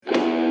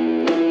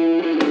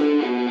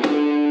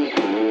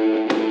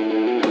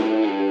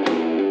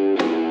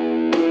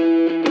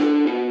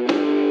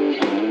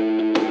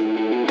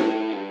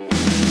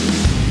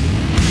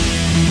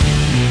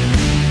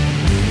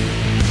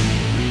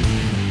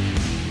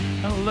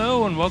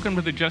Hello and welcome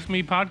to the Just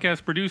Me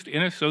podcast produced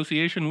in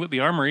association with the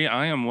Armory.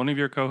 I am one of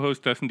your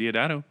co-hosts, Dustin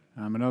Diodato.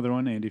 I'm another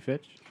one, Andy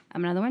Fitch.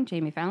 I'm another one,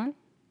 Jamie Fallon.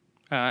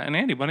 And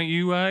Andy, why don't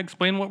you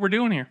explain what we're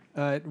doing here?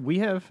 We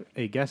have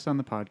a guest on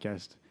the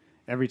podcast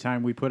every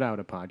time we put out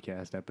a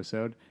podcast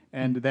episode,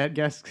 and that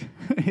guest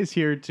is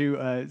here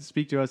to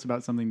speak to us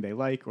about something they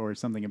like or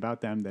something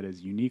about them that is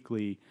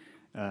uniquely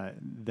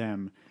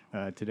them.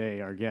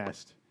 Today, our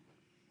guest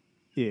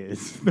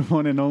is the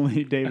one and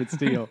only David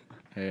Steele.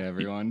 Hey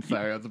everyone,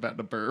 sorry I was about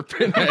to burp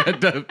and I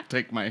had to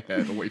take my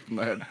head away from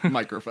the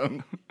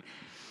microphone.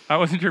 I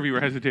wasn't sure if you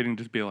were hesitating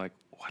to just be like,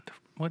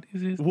 what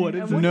is his What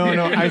name? is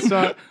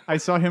No, I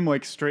saw him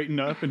like straighten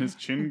up and his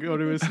chin go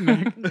to his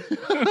neck.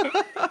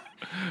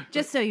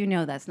 Just so you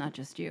know, that's not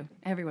just you.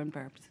 Everyone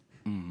burps.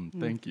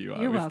 Thank you. I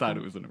You're always thought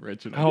welcome. it was an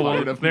original Oh, part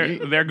well, of me.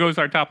 there goes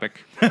our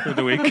topic for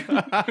the week.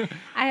 I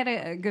had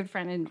a good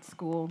friend in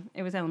school.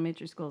 It was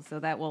elementary school,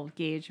 so that will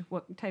gauge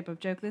what type of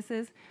joke this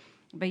is.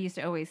 But he used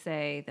to always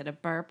say that a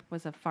burp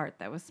was a fart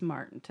that was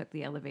smart and took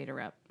the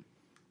elevator up.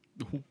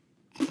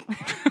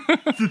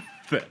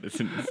 That is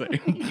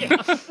insane.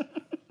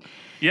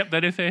 Yep,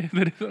 that is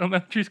an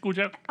elementary school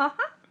joke.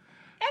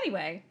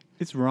 Anyway.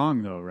 It's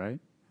wrong though, right?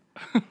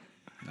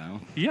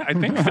 No. Yeah, I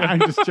think so. I'm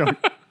just joking.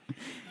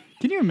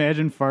 Can you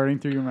imagine farting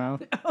through your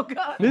mouth? Oh,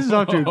 God. This is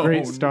off to a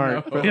great Oh,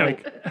 start, no. but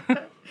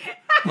Yeah.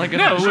 Like,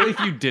 especially if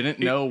you didn't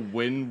know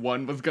when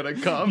one was going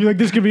to come. you're like,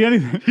 this could be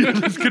anything.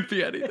 This could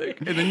be anything.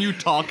 And then you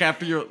talk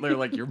after they're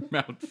like, your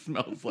mouth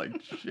smells like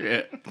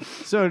shit.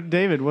 So,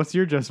 David, what's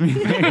your just me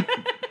thing?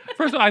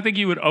 First of all, I think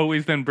you would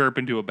always then burp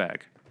into a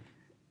bag.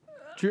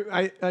 True.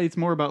 It's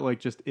more about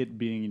like just it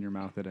being in your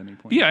mouth at any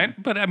point. Yeah,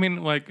 but I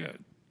mean, like,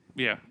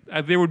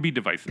 there would be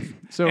devices.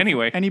 So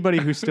anyway, anybody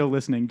who's still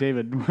listening,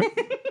 David,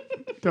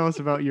 tell us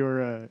about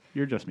your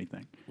just me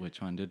thing.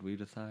 Which one did we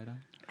decide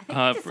on?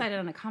 I think we decided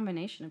on a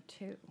combination of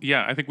two.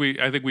 yeah, I think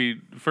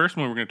we first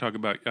one we're going to talk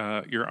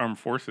about your armed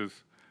forces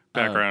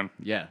background.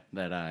 Yeah,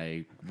 that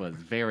I was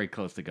very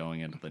close to going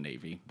into the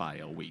Navy by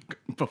a week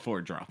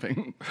before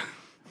dropping.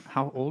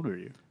 How old were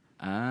you?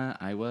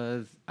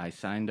 I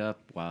signed up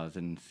while I was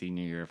in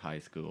senior year of high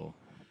school.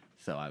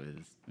 So I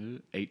was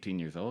 18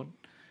 years old.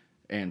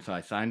 And so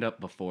I signed up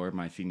before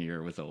my senior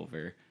year was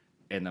over.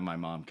 And then my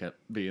mom kept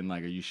being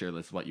like, are you sure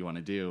this is what you want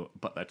to do?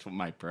 But that's what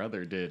my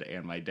brother did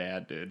and my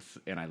dad did.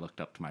 And I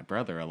looked up to my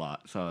brother a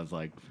lot. So I was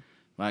like,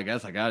 well, I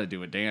guess I got to do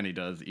what Danny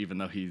does, even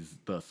though he's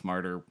the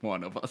smarter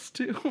one of us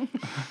two.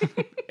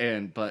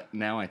 But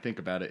now I think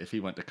about it, if he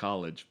went to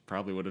college,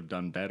 probably would have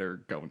done better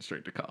going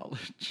straight to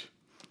college.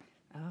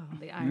 Oh,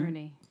 the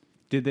irony.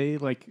 Did they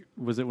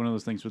was it one of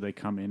those things where they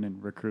come in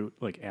and recruit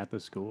like at the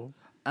school?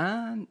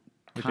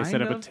 Like they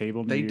set up a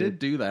table near They you? did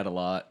do that a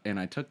lot, and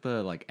I took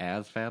the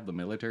ASVAB, the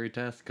military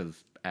test,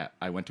 because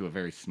I went to a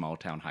very small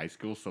town high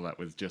school, so that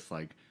was just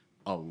like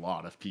a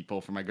lot of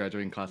people from my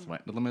graduating class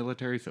went to the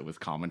military, so it was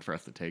common for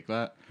us to take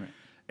that. Right.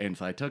 And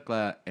so I took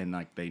that, and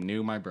they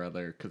knew my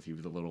brother because he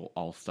was a little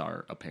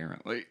all-star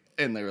apparently,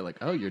 and they were like,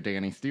 "Oh, you're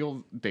Daniel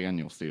Steele."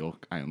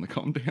 I only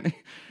call him Danny.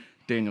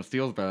 Daniel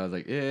Steele's brother. I was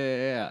like,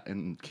 yeah,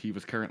 and he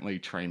was currently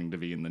training to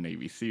be in the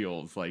Navy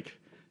SEALs. Like,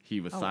 he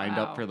was signed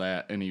up for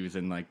that, and he was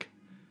in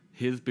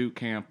his boot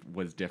camp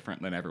was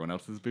different than everyone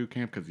else's boot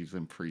camp because he was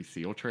in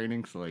pre-SEAL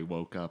training. So they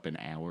woke up an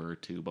hour or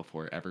two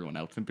before everyone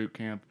else in boot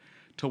camp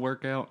to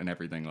work out and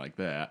everything like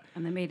that.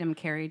 And they made him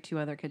carry two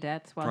other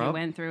cadets while he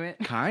went through it.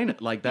 Kind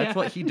of that's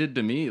what he did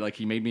to me. Like,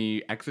 he made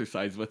me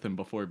exercise with him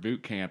before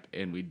boot camp,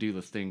 and we do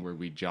this thing where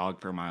we jog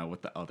for a mile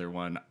with the other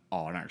one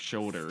on our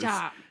shoulders.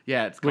 Stop.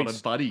 Yeah, it's called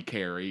a buddy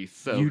carry.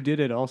 So You did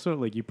it also?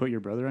 Like you put your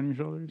brother on your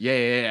shoulders?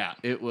 yeah.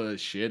 It was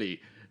shitty.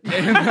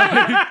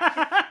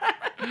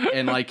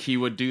 And he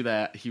would do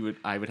that.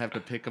 I would have to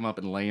pick him up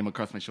and lay him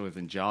across my shoulders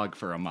and jog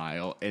for a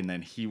mile, and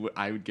then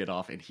I would get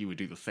off and he would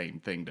do the same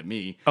thing to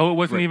me. Oh, it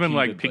wasn't even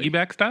like repeatedly.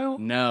 piggyback style?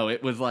 No,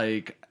 it was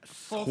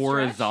Full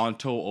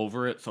horizontal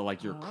over it, so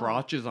your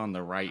crotch is on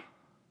the right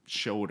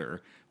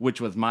shoulder,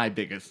 which was my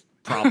biggest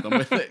problem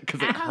with it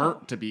because it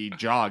hurt to be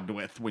jogged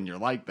with when you're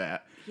like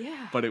that.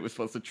 Yeah. But it was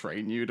supposed to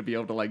train you to be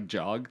able to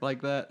jog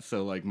like that.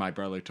 So my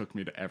brother took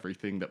me to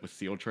everything that was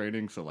SEAL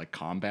training. So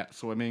combat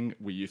swimming.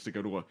 We used to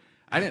go to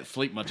I didn't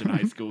sleep much in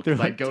high school because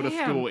I'd go to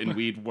school and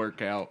we'd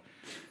work out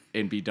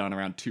and be done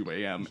around 2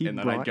 a.m. And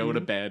then I'd go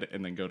to bed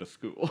and then go to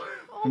school.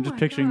 I'm just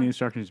picturing the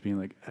instructors being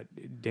like,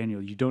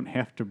 Daniel, you don't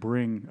have to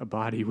bring a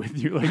body with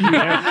you. Like you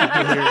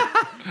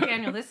have to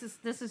Daniel, this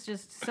is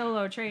just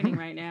solo training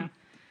right now.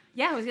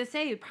 Yeah, I was going to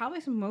say,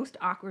 probably the most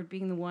awkward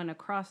being the one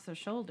across the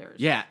shoulders.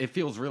 Yeah, it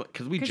feels really...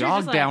 Because we 'Cause you're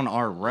jogged just down like,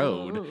 our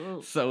road.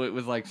 ooh. So it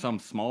was some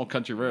small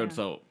country road. Yeah.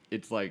 So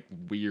it's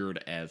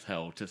weird as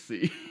hell to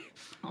see.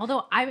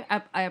 Although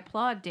I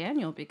applaud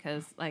Daniel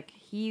because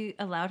he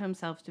allowed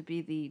himself to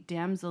be the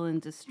damsel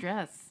in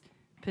distress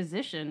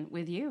position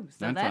with you.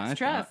 So that's what I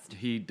trust. thought.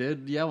 He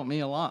did yell at me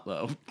a lot,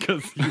 though.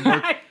 Because he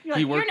worked...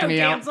 he like, worked "You're no me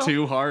damsel." out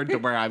too hard to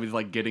where I was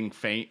like getting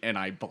faint and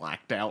I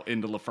blacked out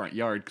into the front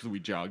yard because we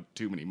jogged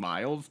too many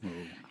miles.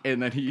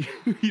 And then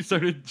he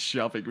started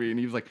shoving me and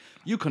he was like,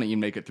 "You couldn't even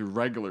make it through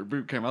regular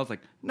boot camp." I was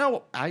like,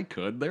 "No, I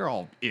could. They're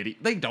all idiots.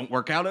 They don't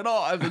work out at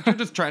all." I was like, "You're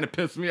just trying to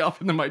piss me off."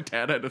 And then my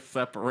dad had to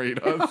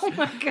separate us. Oh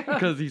my god.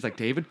 Because he's like,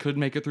 "David could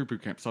make it through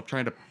boot camp. Stop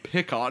trying to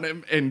pick on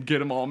him and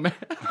get him all mad."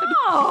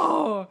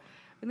 Oh,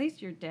 at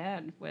least your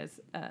dad was.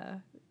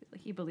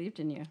 He believed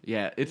in you.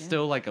 Yeah, it's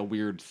still like a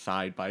weird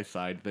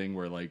side-by-side thing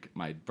where like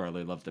my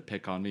brother loves to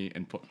pick on me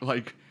and put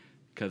like,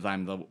 because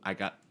I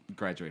got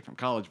graduated from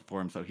college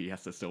before him, so he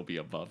has to still be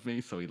above me.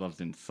 So he loves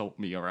to insult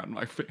me around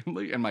my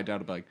family. And my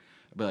dad would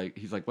be like,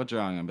 he's like, "What's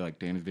wrong?" I'd be like,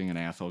 "Danny's being an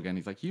asshole again."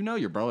 He's like, "You know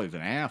your brother's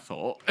an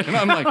asshole." And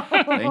I'm like,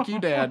 "Thank you,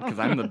 Dad," because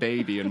I'm the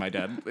baby, and my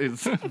dad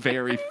is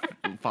very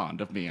fond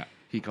of me.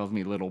 He calls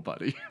me little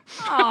buddy.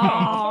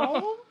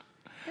 Oh,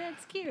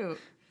 that's cute.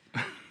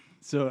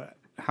 So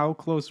how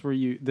close were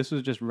you? This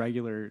was just the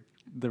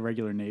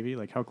regular Navy.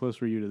 Like, how close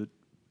were you to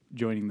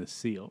joining the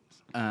SEALs?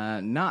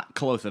 Not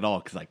close at all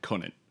because I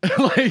couldn't.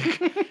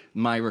 Like,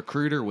 my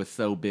recruiter was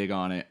so big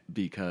on it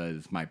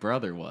because my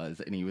brother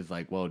was, and he was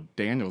like, "Well,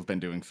 Daniel's been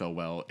doing so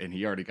well, and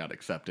he already got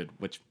accepted,"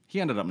 which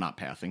he ended up not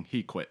passing.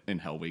 He quit in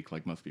Hell Week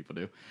like most people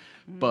do.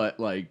 But,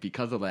 like,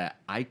 because of that,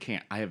 I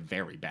have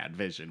very bad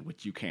vision,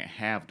 which you can't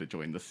have to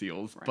join the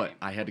SEALs. Right. But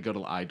I had to go to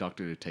the eye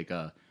doctor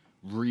to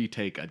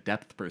retake a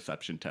depth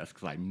perception test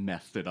because I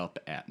messed it up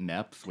at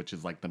MEPS, which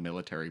is like the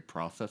military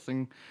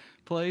processing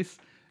place.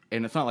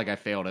 And it's not like I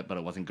failed it, but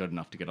it wasn't good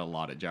enough to get a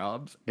lot of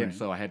jobs. Right. And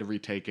so I had to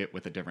retake it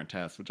with a different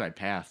test, which I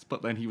passed.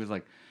 But then he was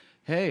like,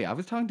 "Hey, I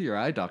was talking to your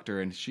eye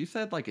doctor, and she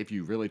said, like, if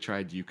you really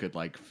tried, you could,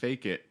 like,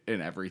 fake it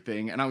and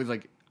everything." And I was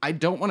like, I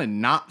don't want to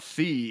not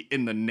see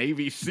in the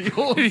Navy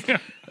SEALs. Yeah.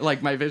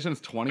 Like, my vision's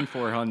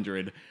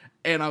 2400.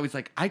 And I was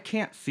like, I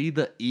can't see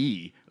the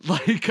E.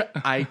 Like,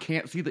 I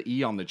can't see the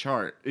E on the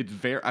chart.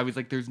 I was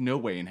like, there's no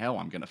way in hell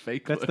I'm going to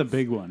fake That's this. the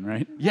big one,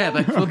 right? Yeah,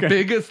 that's the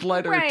biggest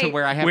letter to Right.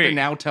 where I have to Wait.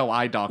 now tell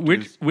eye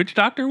doctors. Which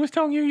doctor was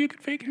telling you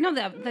could fake it? No,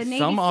 the Navy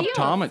Some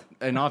SEALs.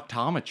 an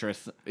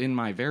optometrist in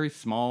my very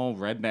small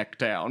redneck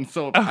town.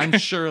 So I'm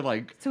sure,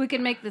 like, So we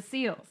can make the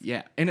SEALs.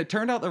 yeah. And it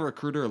turned out the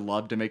recruiter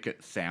loved to make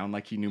it sound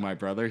like he knew my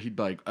brother. He'd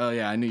be like, "Oh,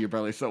 yeah, I knew your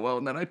brother so well."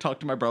 And then I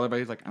talked to my brother, but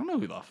he's like, "I don't know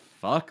who the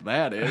fuck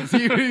that is."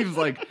 He was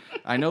like,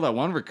 "I know that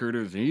one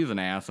recruiter, he's an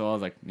asshole." I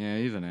was like, "Yeah,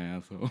 he's an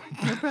asshole."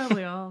 They're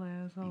probably all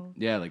assholes.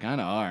 Yeah, they kind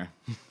of are.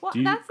 Well, Do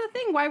you- that's the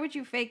thing. Why would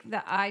you fake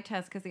the eye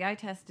test? Because the eye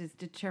test is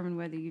determine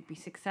whether you'd be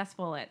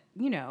successful at,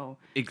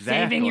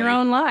 saving your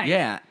own life.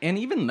 Yeah, and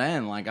even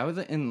then, like, I was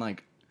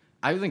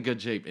in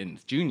good shape in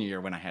junior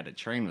year when I had to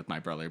train with my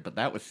brother, but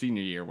that was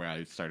senior year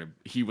where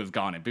he was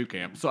gone at boot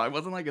camp. So I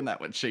wasn't, like, in that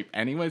much shape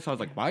anyway. So I was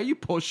like, "Why are you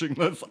pushing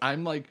this?"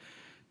 I'm like,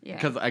 Yeah.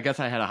 because I guess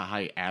I had a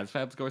high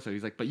ASVAB score. So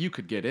he's like, "But you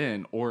could get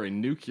in or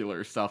in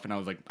nuclear stuff." And I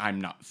was like, I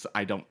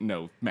don't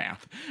know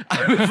math.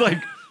 I was like,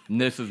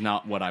 this is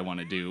not what I want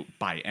to do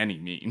by any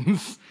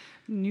means.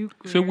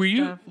 Nuclear So were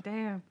you- stuff.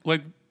 Damn.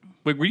 Like,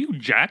 were you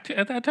jacked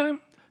at that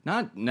time?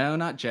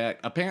 Not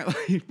jacked.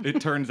 Apparently, it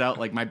turns out,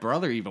 like, my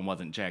brother even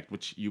wasn't jacked,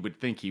 which you would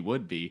think he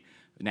would be.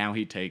 Now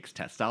he takes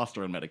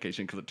testosterone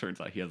medication because it turns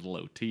out he has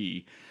low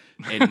T.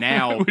 And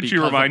now, Which because you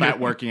of reminded that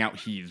me. working out,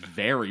 he's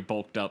very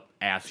bulked up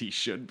as he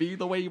should be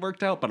the way he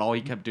worked out. But all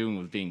he kept doing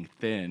was being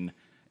thin.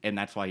 And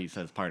that's why he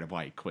says part of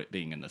why he quit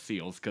being in the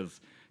SEALs,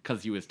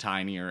 because he was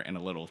tinier and a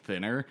little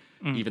thinner.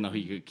 Even though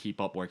he could keep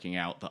up working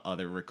out, the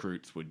other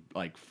recruits would,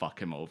 like,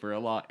 fuck him over a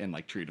lot and,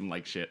 like, treat him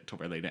like shit to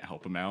where they didn't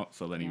help him out.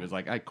 So then he was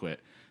like, "I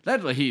quit."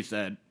 That's what he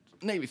said.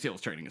 Navy SEALs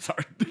training is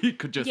hard. He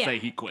could just Yeah. say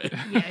he quit.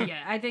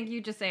 Yeah. I think you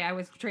just say I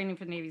was training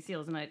for Navy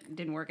SEALs and it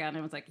didn't work out, and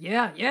I was like,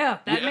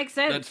 that makes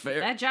sense. that's fair.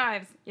 That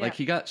jives. Yeah. Like,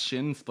 he got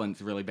shin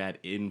splints really bad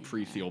in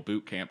pre-SEAL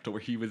boot camp to where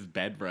he was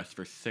bed rest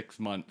for 6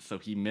 months. So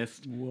he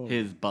missed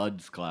his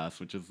BUDS class,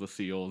 which is the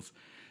SEALs.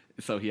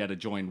 So he had to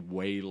join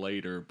way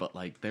later. But,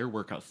 like, their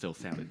workout still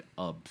sounded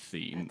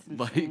obscene.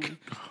 That's insane.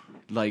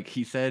 Like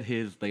he said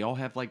they all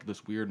have, like,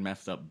 this weird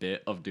messed up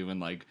bit of doing,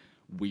 like,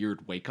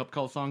 weird wake-up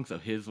call songs. So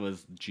his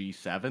was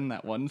G7,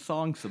 that one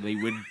song. So they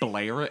would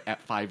blare it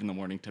at 5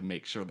 a.m. to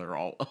make sure they're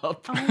all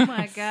up. Oh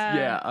my god.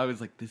 Yeah, I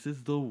was like, this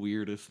is the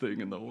weirdest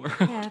thing in the world.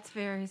 Yeah, it's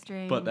very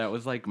strange. But that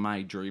was, like,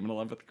 my dream in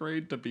 11th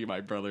grade, to be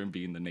my brother and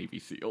be in the Navy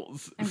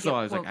SEAls. And So get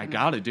I was like, I woken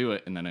gotta do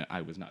it. And then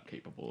I was not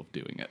capable of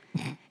doing it.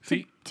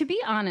 See, To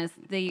be honest,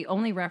 the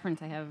only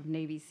reference I have of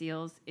Navy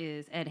SEAls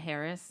is Ed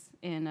Harris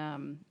in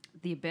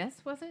The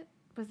Abyss, was it?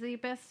 Was The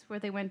Abyss where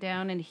they went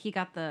down and he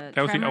got the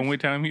that was the tremors? only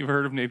time you've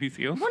heard of Navy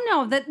SEALs? Well,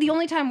 no, the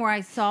only time where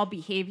I saw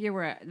behavior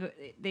where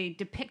they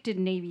depicted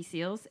Navy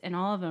SEAls and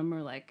all of them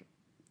were like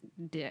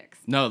dicks.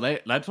 No,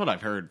 that's what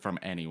I've heard from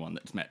anyone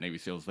that's met Navy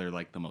SEAls. They're,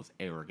 like, the most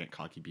arrogant,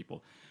 cocky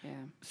people. Yeah.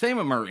 Same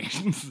with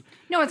Marines.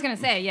 No, I was gonna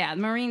say, yeah,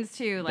 the Marines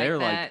too. Like They're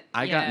that. like,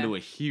 I got into a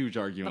huge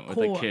argument The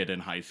with a core. kid in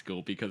high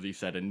school because he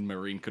said a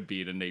Marine could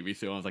be in a Navy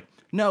SEAL. I was like,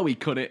 no, he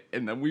couldn't.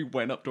 And then we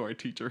went up to our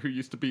teacher who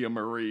used to be a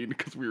Marine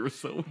because we were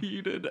so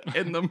heated.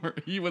 And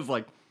he was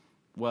like,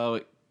 well,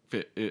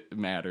 it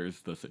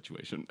matters the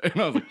situation. And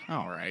I was like,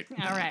 all right.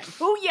 All right.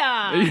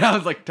 Booyah! Yeah, I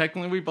was like,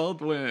 technically we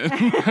both win.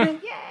 Yay!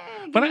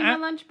 Give But me my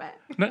lunch back.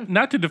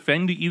 Not to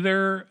defend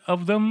either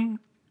of them,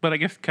 but I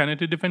guess kind of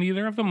to defend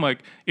either of them.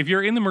 Like, if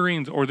you're in the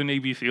Marines or the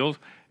Navy SEALs,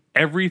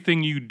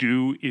 everything you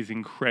do is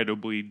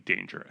incredibly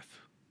dangerous.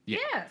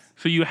 Yes.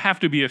 So you have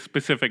to be a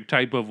specific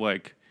type of,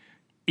 like,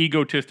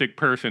 egotistic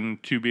person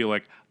to be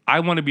like, I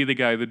want to be the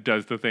guy that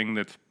does the thing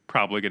that's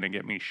probably going to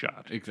get me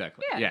shot.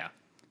 Exactly. Yeah. Yeah.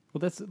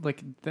 Well,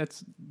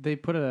 they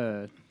put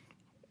an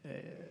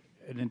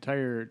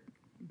entire.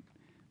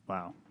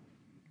 Wow,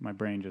 my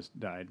brain just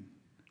died.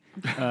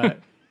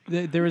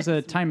 There was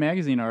a Time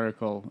Magazine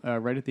article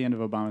right at the end of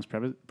Obama's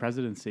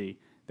presidency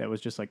that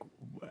was just like,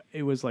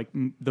 it was like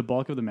the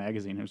bulk of the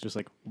magazine. It was just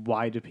like,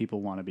 why do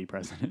people want to be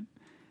president?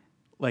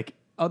 Like,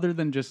 other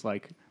than just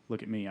like,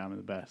 look at me, I'm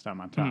the best, I'm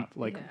on top.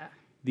 Like,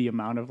 the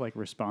amount of like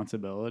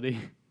responsibility.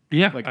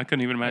 Yeah, Like, I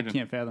couldn't even imagine. I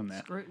can't fathom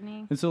that.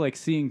 Scrutiny. And so, like,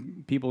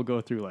 seeing people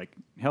go through, like,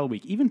 Hell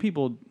Week, even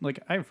people, like,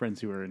 I have friends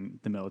who are in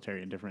the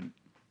military in different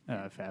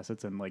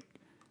facets, and, like,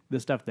 the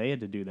stuff they had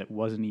to do that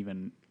wasn't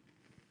even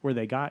where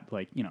they got,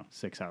 like,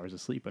 6 hours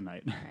of sleep a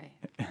night.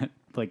 Right.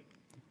 Like,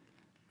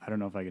 I don't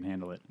know if I can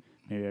handle it.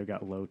 Maybe I've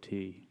got low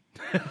T.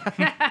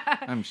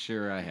 I'm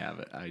sure I have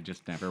it. I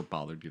just never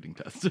bothered getting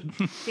tested.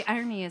 The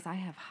irony is I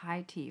have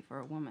high T for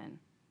a woman.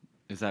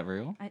 Is that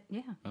real? I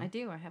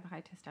do. I have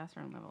high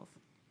testosterone levels,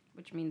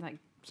 which means like.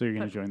 So you're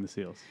going to join the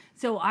SEALs.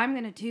 So I'm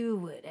going to do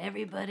what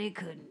everybody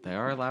couldn't. They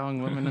are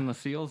allowing women in the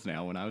SEALs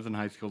now. When I was in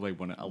high school, they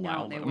wouldn't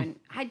allow No, they them.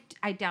 wouldn't.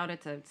 I doubt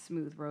it's a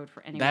smooth road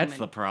for any That's woman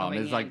the problem.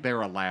 going Is like in.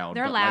 they're allowed.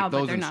 They're but allowed, like but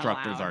those they're not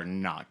instructors allowed. are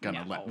not going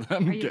to No. let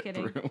them Are you get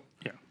kidding? through.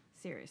 Yeah.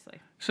 Seriously.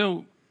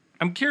 So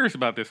I'm curious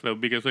about this, though,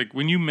 because, like,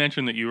 when you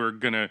mentioned that you were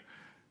going to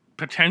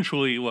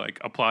potentially, like,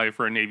 apply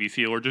for a Navy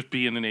SEAL or just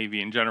be in the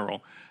Navy in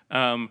general,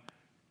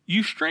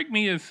 you strike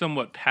me as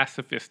somewhat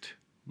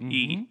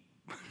pacifist-y.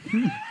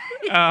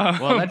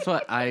 Well, that's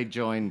what I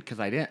joined because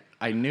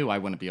I knew I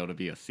wouldn't be able to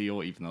be a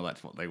SEAL, even though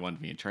that's what they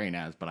wanted me to train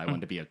as. But I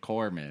wanted to be a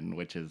corpsman,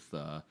 which is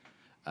the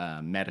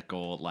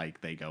medical,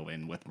 like they go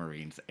in with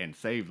Marines and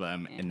save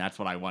them, and that's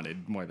what I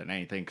wanted more than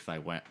anything. Because I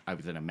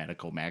was in a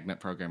medical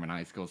magnet program in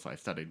high school, so I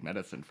studied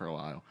medicine for a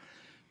while.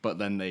 But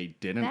then they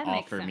didn't That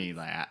makes offer me sense.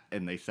 that,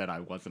 and they said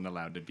I wasn't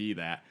allowed to be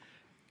that.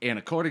 And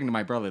according to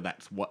my brother,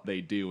 that's what they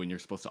do, and you're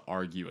supposed to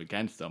argue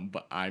against them,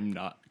 but I'm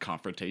not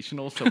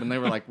confrontational. So when they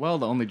were like, well,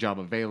 the only job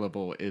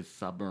available is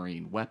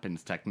submarine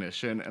weapons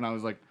technician, and I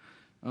was like,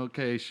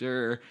 okay,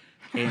 sure.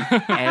 And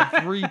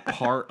every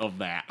part of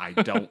that I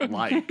don't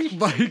like.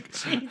 Like,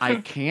 I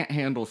can't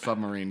handle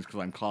submarines because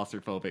I'm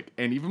claustrophobic.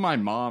 And even my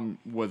mom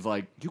was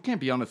like, you can't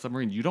be on a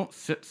submarine. You don't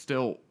sit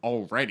still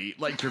already.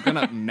 Like, you're going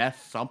to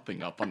mess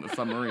something up on the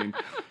submarine.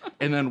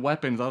 And then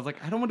weapons, I was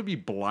like, I don't want to be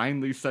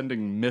blindly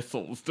sending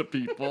missiles to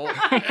people.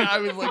 And I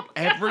was like,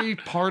 every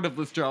part of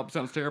this job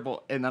sounds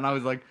terrible. And then I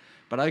was like,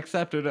 but I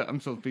accepted it.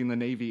 I'm supposed to be in the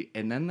Navy.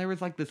 And then there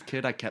was like this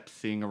kid I kept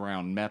seeing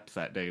around MEPS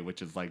that day,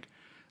 which is like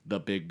the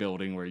big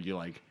building where you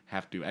like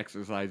have to do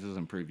exercises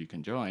and prove you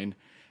can join.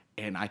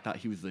 And I thought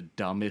he was the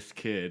dumbest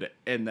kid.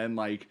 And then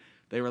like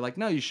they were like,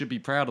 no, you should be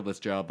proud of this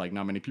job. Like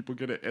not many people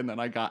get it. And then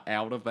I got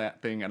out of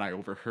that thing and I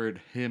overheard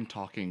him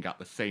talking, got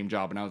the same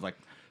job. And I was like,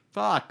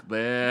 fuck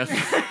this.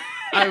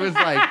 I was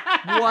like,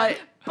 what?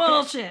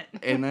 Bullshit.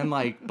 And then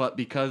like, but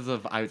because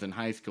of I was in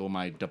high school,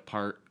 my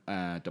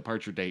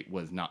departure date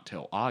was not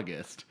till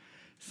August.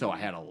 So I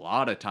had a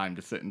lot of time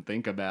to sit and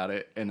think about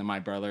it. And then my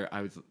brother,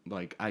 I was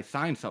like, I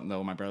signed something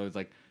though. My brother was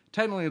like,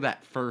 technically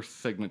that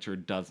first signature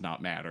does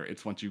not matter.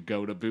 It's once you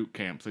go to boot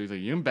camp. So he's like,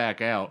 you can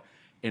back out.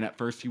 And at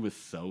first he was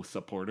so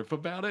supportive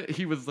about it.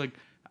 He was like,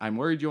 I'm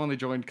worried you only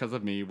joined because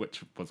of me,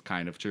 which was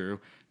kind of true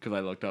because I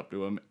looked up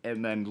to him.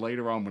 And then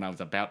later on when I was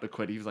about to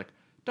quit, he was like,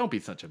 don't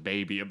be such a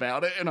baby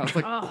about it. And I was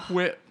like,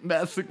 quit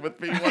messing with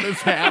me. What is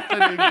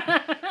happening?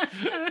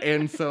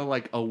 And so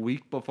like a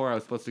week before I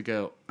was supposed to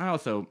go, I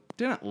also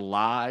didn't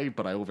lie,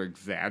 but I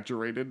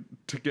over-exaggerated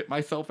to get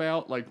myself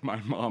out. Like my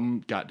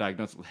mom got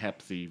diagnosed with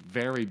Hep C,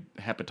 very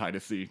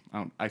hepatitis C.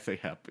 I say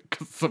hep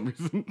because for some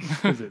reason.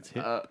 Because it's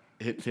hip.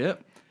 It's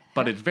hip.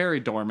 But it's very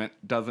dormant,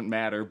 doesn't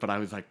matter. But I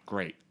was like,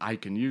 great, I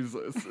can use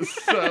this.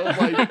 So,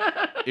 like,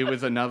 it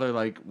was another,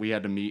 like, we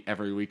had to meet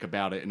every week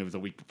about it. And it was a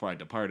week before I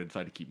departed, so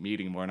I had to keep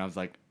meeting more. And I was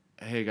like,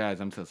 hey,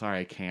 guys, I'm so sorry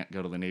I can't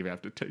go to the Navy. I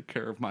have to take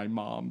care of my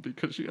mom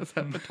because she has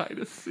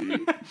hepatitis C.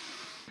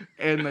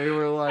 And they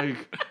were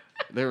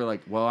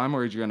like, well, I'm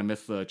worried you're going to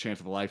miss the chance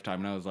of a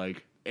lifetime. And I was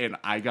like, and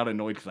I got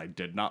annoyed because I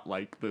did not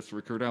like this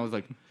recruiter. I was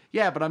like,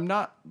 yeah, but I'm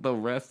not the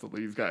rest of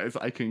these guys.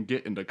 I can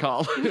get into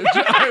college.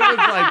 I was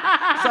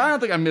like, so I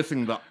don't think I'm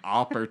missing the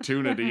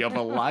opportunity of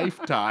a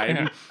lifetime.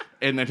 Yeah.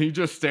 And then he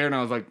just stared and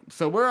I was like,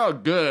 so we're all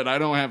good. I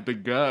don't have to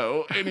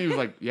go. And he was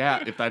like,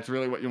 yeah, if that's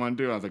really what you want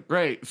to do. I was like,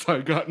 great. So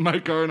I got in my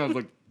car and I was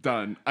like,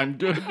 done. I'm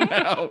good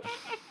now.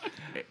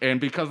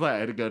 And because of that, I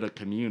had to go to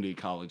community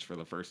college for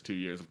the first 2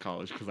 years of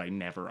college because I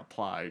never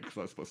applied because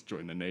I was supposed to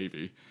join the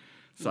Navy.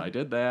 So I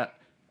did that.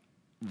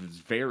 Was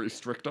very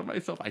strict on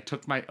myself. I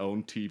took my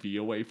own TV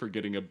away for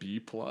getting a B+.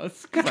 Because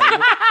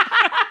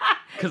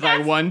because I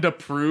wanted to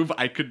prove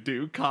I could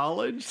do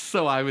college.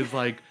 So I was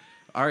like,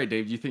 all right,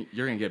 Dave, you think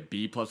you're going to get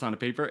B+ on a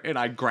paper? And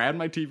I grabbed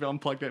my TV,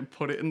 unplugged it, and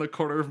put it in the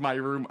corner of my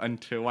room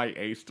until I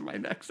aced my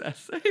next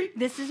essay.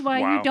 This is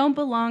why Wow. you don't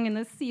belong in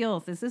the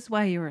SEALs. This is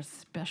why you're a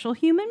special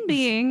human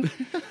being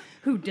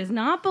who does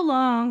not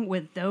belong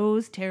with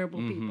those terrible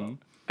people.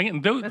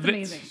 Again, That's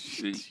amazing.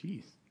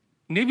 Jeez.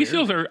 Navy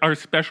SEALs are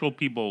special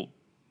people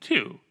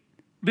too.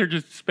 They're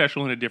just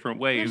special in a different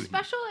way. They're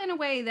special in a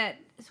way that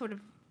sort of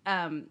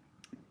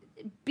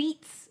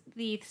beats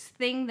the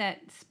thing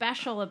that's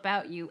special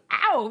about you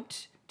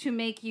out to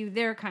make you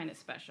their kind of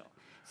special.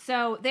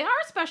 So they are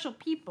special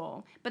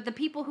people, but the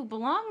people who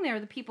belong there are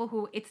the people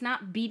who it's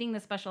not beating the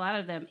special out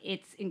of them,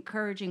 it's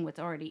encouraging what's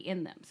already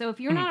in them. So if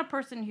you're not a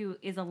person who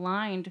is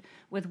aligned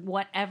with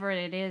whatever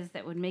it is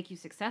that would make you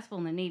successful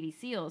in the Navy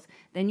SEALs,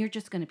 then you're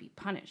just going to be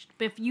punished.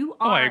 But if you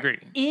I are agree.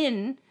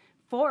 in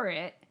for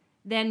it,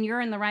 then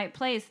you're in the right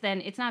place.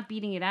 Then it's not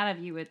beating it out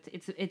of you.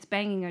 It's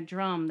banging a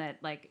drum that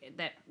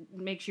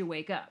makes you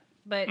wake up.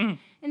 But in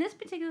this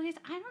particular case,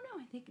 I don't know.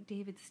 I think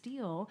David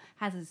Steele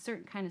has a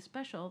certain kind of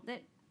special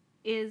that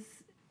is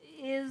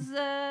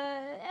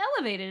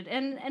elevated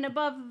and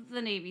above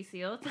the Navy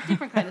SEAL. It's a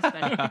different kind of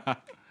special.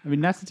 I mean,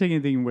 not to take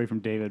anything away from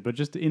David, but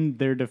just in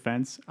their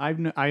defense,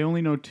 I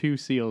only know 2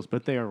 SEALs,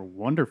 but they are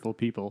wonderful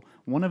people.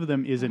 One of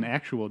them is an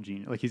actual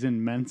genius, like he's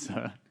in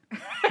Mensa.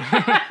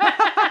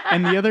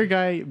 And the other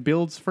guy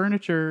builds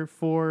furniture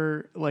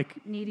for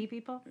Needy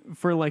people.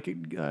 for like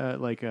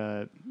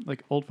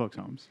old folks'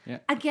 homes. Yeah.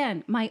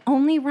 Again, my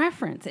only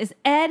reference is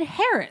Ed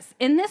Harris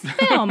in this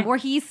film where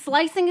he's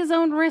slicing his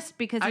own wrist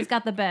because he's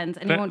got the bends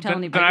and he won't tell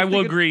anybody. But I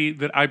will agree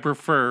that I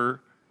prefer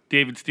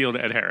David Steele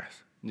to Ed Harris.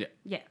 Yeah.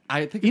 Yeah.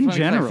 I think In it's funny 'cause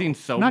general, I've seen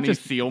so not many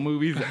just- SEAL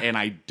movies, and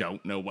I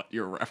don't know what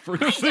you're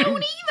referencing.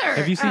 Don't either.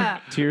 Have you seen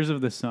Tears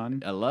of the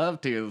Sun? I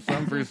love Tears of the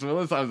Sun, Bruce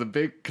Willis. I was a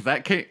big, because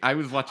that came, I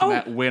was watching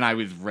that when I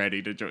was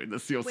ready to join the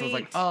SEAL. So I was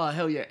like, Wait. oh,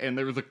 hell yeah. And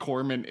there was a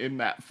corpsman in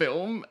that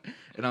film.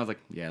 And I was like,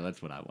 yeah,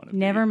 that's what I want to be.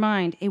 Never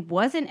mind. It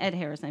wasn't Ed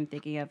Harris I'm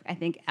thinking of. I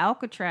think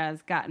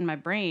Alcatraz got in my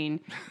brain.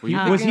 Were you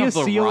Was he thinking a of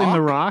The SEAL in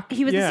The Rock? Rock?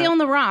 He was Yeah. a SEAL in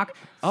The Rock.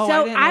 Oh,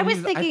 so didn't I know was he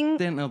I thinking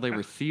didn't know they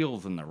were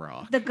SEALs in The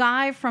Rock. the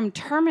guy from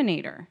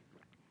Terminator.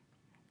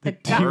 The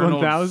guy,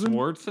 Arnold 1000?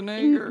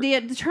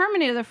 Schwarzenegger? the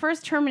Terminator, the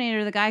first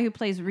Terminator, the guy who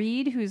plays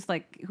Reed,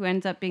 who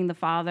ends up being the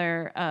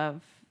father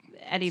of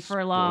Eddie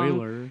Furlong.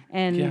 Spoiler.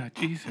 And Yeah,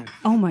 Jesus.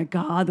 oh my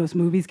God, those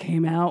movies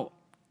came out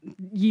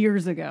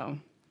years ago.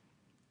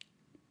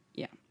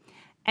 Yeah.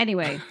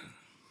 Anyway,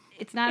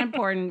 it's not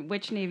important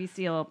which Navy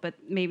SEAL, but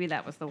maybe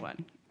that was the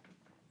one.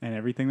 And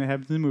everything that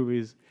happens in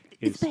movies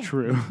is bad.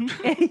 true.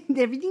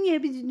 Everything that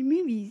happens in the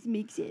movies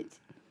makes sense.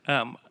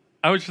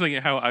 I was just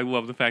thinking how I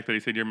love the fact that he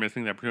said you're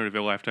missing the opportunity of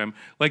a lifetime.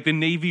 Like the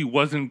Navy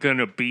wasn't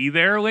gonna be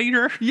there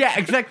later. Yeah,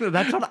 exactly.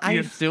 That's what I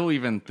Yeah. still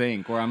even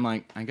think. Where I'm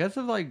like, I guess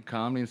if like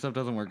comedy and stuff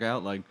doesn't work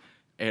out, like,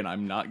 and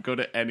I'm not good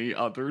at any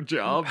other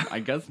job, I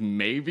guess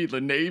maybe the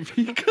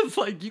Navy, because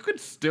like you could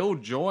still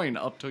join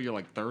up till you're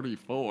like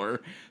 34.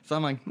 So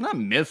I'm like, I'm not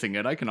missing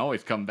it. I can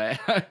always come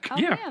back. Oh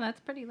Yeah. yeah, that's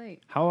pretty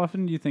late. How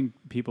often do you think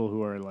people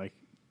who are like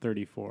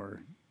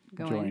 34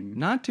 Go join? in.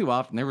 Not too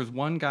often. There was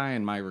one guy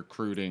in my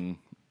recruiting,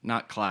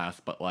 not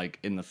class, but like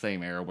in the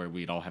same era where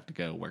we'd all have to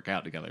go work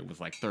out together, was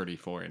like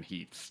 34, and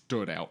he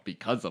stood out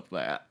because of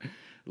that.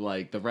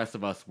 Like the rest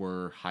of us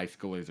were high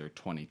schoolers or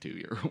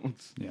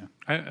 22-year-olds. Yeah.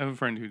 I have a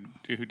friend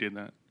who did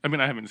that. I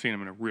mean, I haven't seen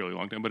him in a really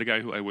long time, but a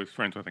guy who I was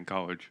friends with in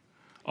college,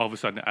 all of a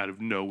sudden, out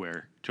of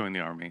nowhere, joined the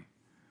army.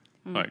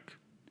 Like,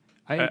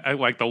 I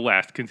like the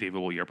last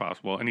conceivable year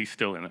possible, and he's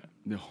still in it.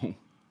 No.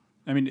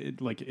 I mean,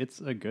 it's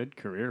a good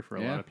career for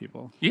a Yeah. lot of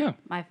people. Yeah.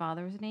 My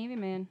father was a Navy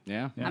man.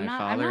 Yeah, I'm my not-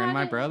 father I'm and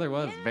my not- brother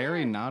was yeah.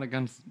 very not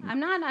against.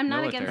 I'm not against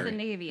the Military.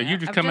 Navy. But you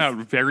just I've come out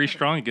very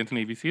strong against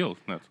Navy SEAls.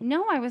 That's,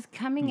 No, I was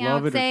coming Love it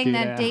out or saying get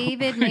that out.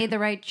 David made the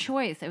right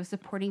choice. I was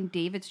supporting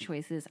David's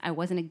choices. I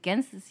wasn't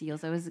against the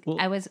SEAls.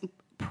 I was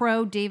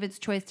pro David's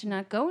choice to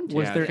not go into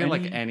Was it. Yeah, there I feel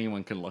any- like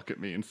anyone can look at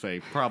me and say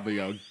probably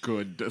a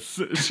good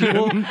decision.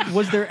 Well,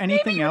 was there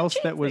anything you're else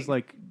that was chasing.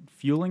 like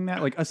fueling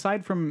that? Like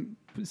aside from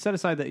set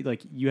aside that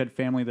like you had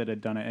family that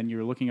had done it and you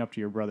were looking up to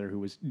your brother who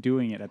was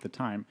doing it at the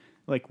time.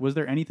 Like was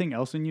there anything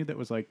else in you that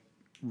was like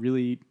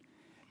really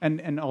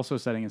and also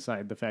setting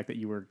aside the fact that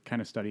you were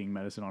kind of studying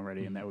medicine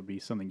already and that would be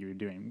something you were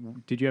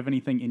doing. Did you have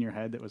anything in your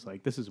head that was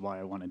like this is why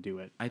I want to do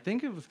it? I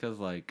think it was because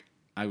like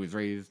I was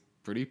raised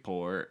pretty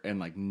poor and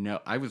like no,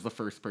 I was the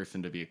first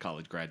person to be a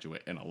college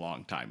graduate in a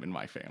long time in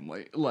my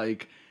family.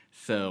 Like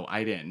so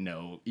I didn't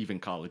know even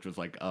college was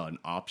like an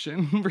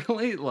option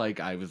really. Like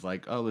I was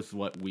like, oh, this is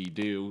what we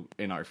do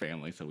in our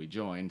family, so we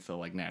joined. So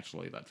like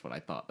naturally, that's what I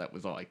thought. That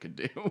was all I could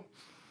do.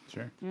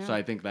 Sure. So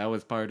I think that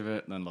was part of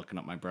it. And then looking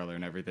up my brother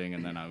and everything,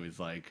 and then I was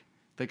like,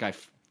 I think I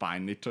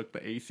finally took the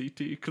ACT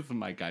because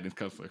my guidance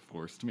counselor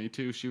forced me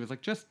to. She was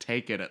like, just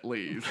take it at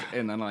least.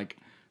 And then like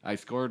I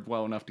scored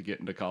well enough to get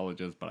into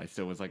colleges, but I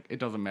still was like, it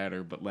doesn't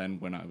matter. But then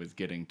when I was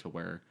getting to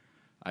where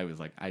I was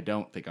like, I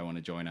don't think I want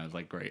to join, I was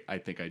like, great, I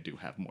think I do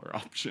have more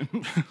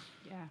options.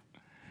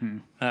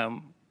 Yeah.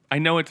 I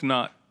know it's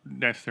not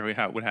necessarily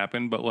how it would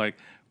happen, but like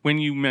when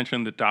you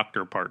mentioned the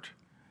doctor part,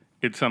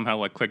 it somehow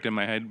like clicked in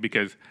my head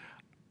because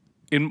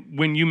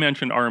when you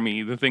mentioned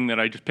army, the thing that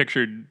I just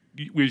pictured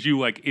was you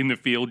like in the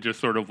field, just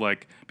sort of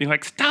like being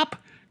like, "Stop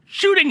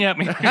shooting at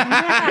me!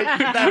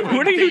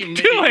 What are you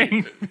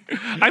doing?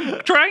 I'm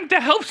trying to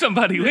help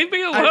somebody. Leave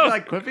me alone." I'm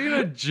like, quit being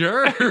a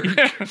jerk.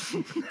 If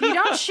you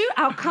don't shoot,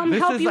 I'll come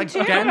help you too. This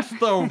is against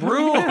the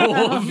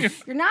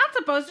rules. You're not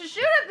supposed to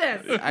shoot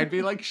at this. I'd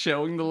be like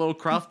showing the little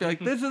cross, be like,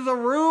 this is a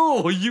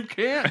rule. You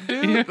can't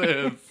do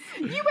this.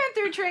 You went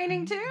through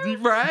training too.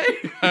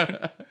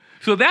 Right?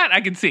 So that I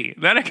can see.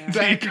 That I can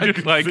see.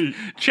 Just like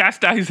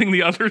chastising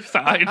the other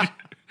side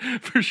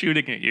for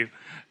shooting at you.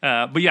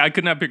 But yeah, I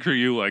could not picture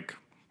you like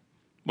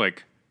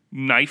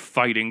knife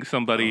fighting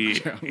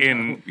somebody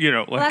in,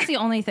 like... Well, that's the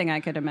only thing I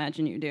could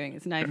imagine you doing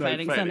is knife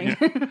fighting somebody.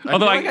 Yeah.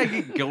 Although I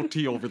get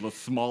guilty over the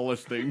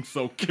smallest thing,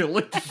 so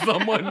killing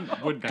someone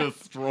would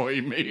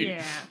destroy me.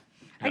 Yeah.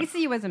 I can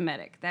see you as a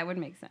medic. That would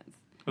make sense.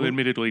 Well,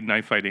 admittedly,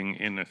 knife fighting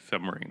in a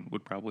submarine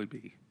would probably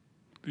be...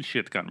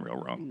 Shit's gotten real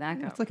wrong.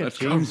 It's like a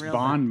James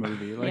Bond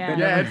movie. Like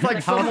Yeah. It's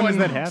like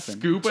someone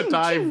scuba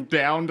dived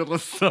doing to the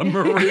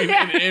submarine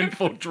and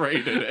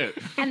infiltrated it.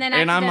 And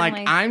then I'm like,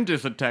 I'm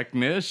just a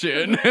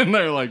technician. And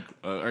they're like,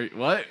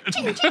 what?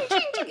 Ching, ching,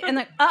 ching, ching. And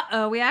like,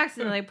 we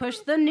accidentally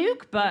pushed the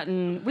nuke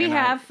button. We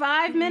have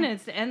 5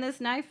 minutes to end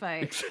this knife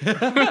fight.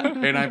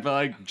 And I'd be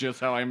like, just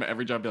how I'm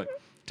every job, be like,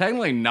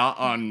 technically not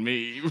on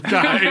me,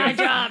 guys. My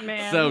job,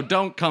 man. So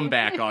don't come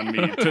back on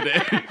me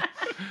today.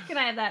 Can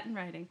I have that in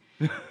writing?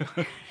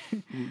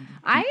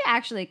 I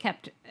actually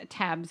kept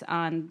tabs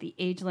on the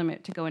age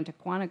limit to go into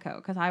Quantico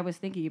because I was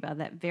thinking about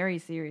that very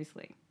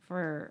seriously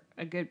for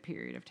a good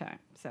period of time.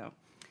 So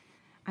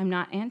I'm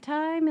not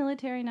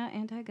anti-military, not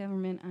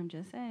anti-government. I'm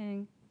just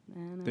saying.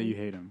 That you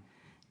hate them.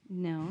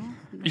 No.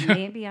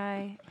 Maybe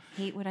I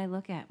hate what I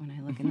look at when I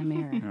look in the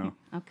mirror. No.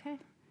 Okay.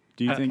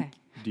 Do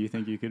you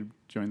think you could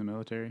join the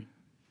military?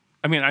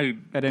 I mean,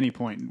 at any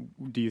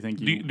point, do you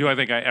think you... Do I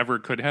think I ever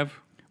could have?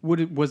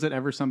 Was it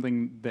ever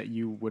something that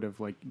you would have,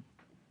 like,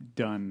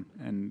 done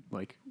and,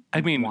 like,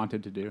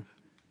 wanted to do?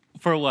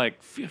 For,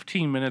 like,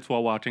 15 minutes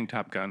while watching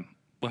Top Gun.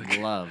 Like,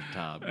 love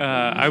Top Gun.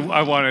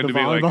 I wanted to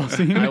be like...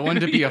 Scene? I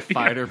wanted to be a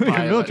fighter pilot.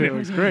 The military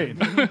looks great.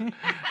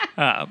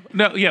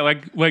 No, yeah,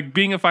 like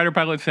being a fighter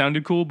pilot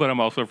sounded cool, but I'm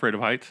also afraid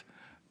of heights.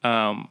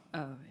 No,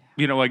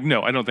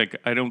 I don't think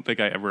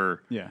I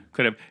ever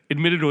could have.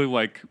 Admittedly,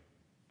 like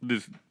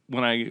this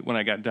when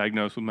I got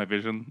diagnosed with my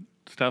vision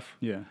stuff.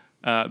 Yeah.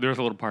 There was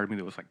a little part of me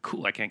that was like,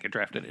 cool, I can't get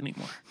drafted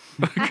anymore.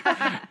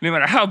 No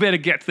matter how bad it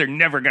gets, they're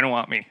never going to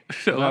want me.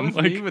 So well, I'm was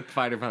like... me with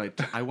fighter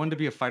pilot. I wanted to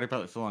be a fighter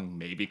pilot so long,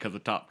 maybe because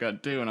of Top Gun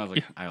too. And I was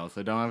like, I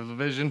also don't have a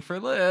vision for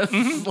this.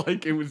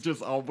 Like, it was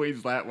just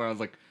always that where I was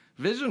like,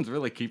 vision's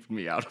really keeping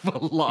me out of a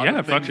lot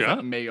of things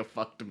that may have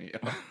fucked me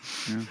up.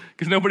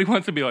 Because nobody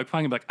wants to be like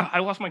flying and be like, I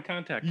lost my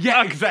contact.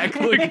 Yeah,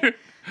 exactly.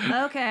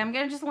 Okay, I'm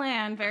going to just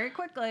land very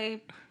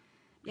quickly.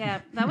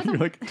 Yeah, that was You're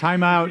like,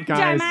 time out, guys.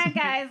 Time out,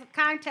 guys.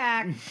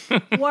 Contact.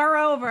 We're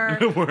over.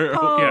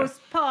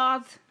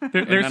 Pause. And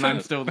then I'm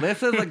still,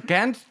 this is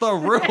against the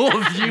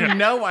rules. You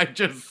know I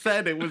just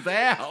said it was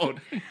out.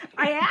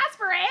 I asked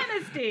for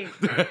amnesty.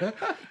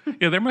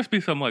 Yeah, there must be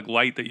some like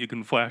light that you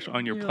can flash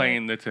on your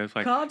plane that says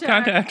like,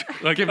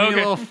 contact. Like, give me a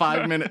little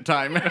 5-minute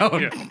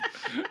timeout.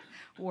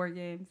 War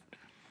games.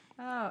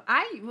 Oh,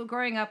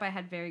 growing up, I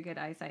had very good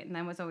eyesight, and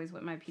that was always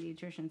what my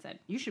pediatrician said.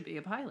 You should be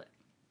a pilot.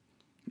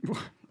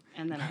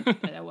 And then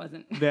I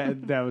wasn't.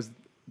 That was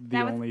the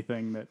only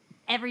thing that...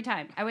 Every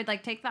time. I would,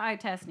 like, take the eye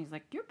test, and he's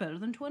like, you're better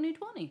than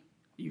 20/20.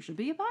 You should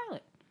be a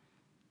pilot.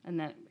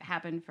 And that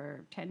happened for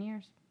 10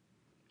 years.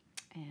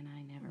 And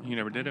I never... You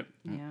never did it?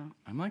 Yeah.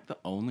 I'm, like, the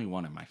only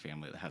one in my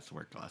family that has to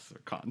wear glasses or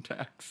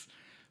contacts.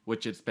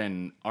 Which it's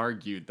been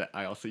argued that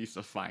I also used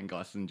to find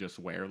glasses and just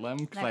wear them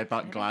because I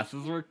thought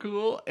glasses were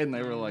cool. And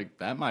they were like,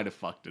 that might have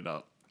fucked it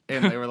up.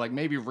 And they were like,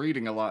 maybe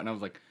reading a lot. And I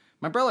was like...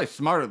 My brother's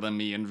smarter than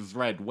me and has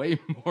read way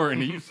more,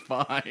 and he's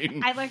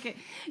fine. I like it.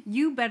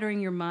 You bettering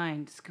your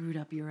mind screwed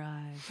up your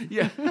eyes.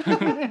 Yeah.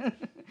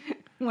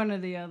 One or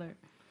the other.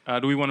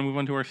 Do we want to move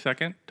on to our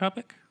second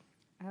topic?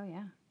 Oh,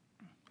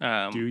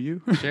 yeah. Do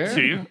you? Sure.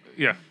 Do you?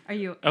 Yeah.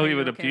 I'll leave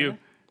it up to you.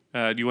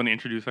 Do you want to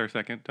introduce our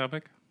second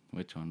topic?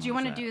 Which one? Do you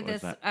want to do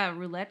this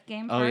roulette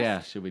game first? Oh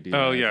yeah, should we do?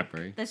 Oh that yeah.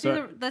 Break?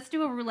 Let's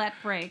do a roulette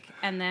break,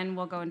 and then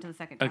we'll go into the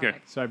second topic. Okay.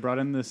 So I brought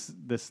in this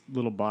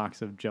little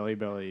box of Jelly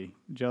Belly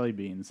jelly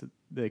beans.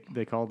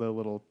 They call the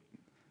little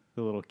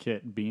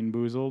kit Bean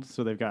Boozled.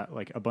 So they've got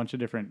like a bunch of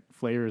different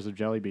flavors of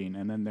jelly bean,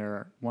 and then there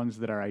are ones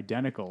that are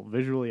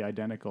visually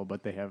identical,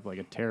 but they have like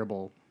a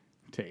terrible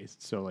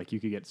taste. So like you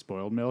could get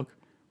spoiled milk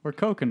or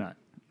coconut,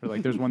 or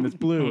like there's one that's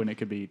blue and it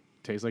could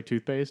taste like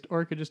toothpaste,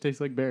 or it could just taste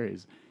like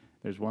berries.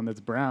 There's one that's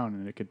brown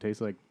and it could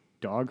taste like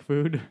dog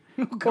food,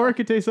 or it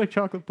could taste like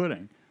chocolate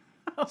pudding.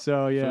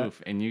 So yeah.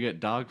 Oof, and you get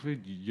dog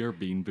food, you're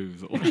Bean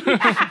Boozled.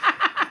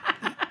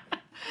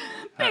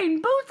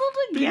 Bean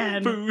Boozled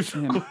again. Bean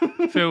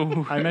Boozled.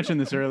 So I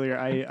mentioned this earlier.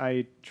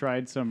 I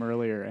tried some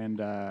earlier, and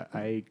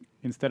I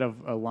instead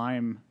of a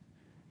lime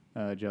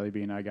jelly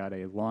bean. I got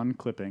a lawn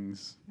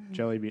clippings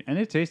jelly bean, and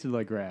it tasted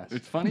like grass.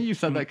 It's funny you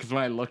said that because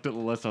when I looked at the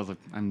list, I was like,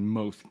 I'm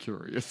most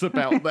curious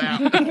about that.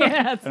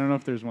 Yes. I don't know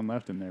if there's one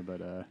left in there, but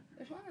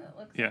There's one that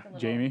looks Yeah. like a little...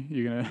 Jamie,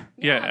 you gonna?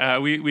 Yeah,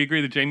 we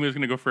agreed that Jamie was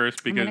going to go first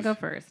I'm because gonna go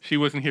first. she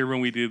wasn't here when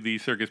we did the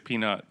circus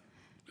peanut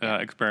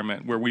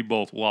experiment where we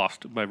both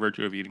lost by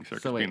virtue of eating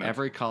circus So wait, peanuts.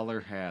 every color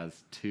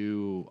has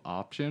 2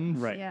 options?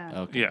 Right.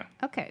 Yeah. Okay. Yeah.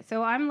 Okay,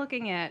 so I'm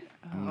looking at...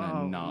 I'm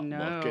gonna not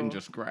look and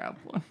just grab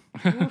one.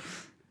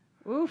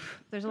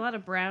 Oof. There's a lot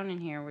of brown in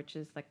here, which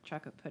is like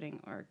chocolate pudding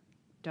or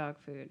dog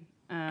food.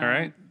 All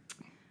right.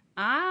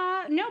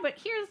 No, but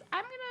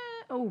I'm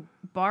gonna...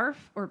 barf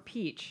or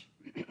peach.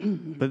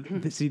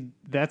 But see,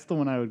 that's the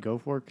one I would go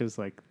for because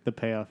like the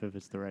payoff if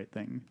it's the right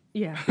thing.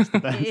 Yeah,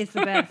 it's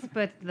the best.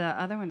 But the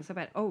other one is so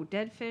bad. Oh,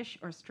 dead fish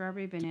or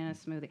strawberry banana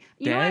smoothie.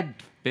 You know what?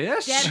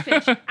 Dead fish?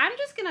 Dead fish. I'm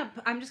just gonna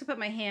put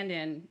my hand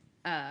in,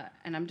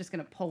 and I'm just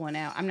gonna pull one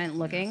out. I'm not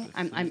looking.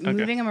 I'm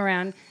moving them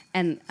around,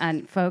 and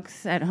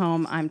folks at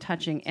home, I'm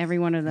touching every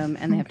one of them,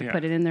 and they have to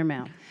put it in their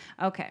mouth.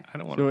 Okay. I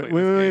don't want So to play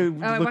this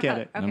game. Oh, look what at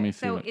color? it. Okay, Let me see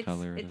so what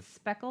color it it's is.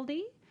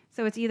 speckledy.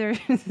 So it's either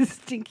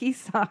stinky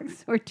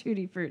socks or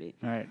tutti frutti.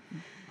 All right,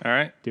 All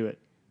right. do it.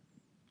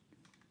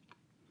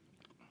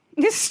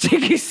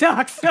 Stinky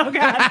socks. Oh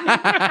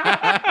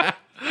God.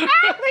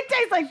 It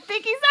tastes like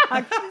stinky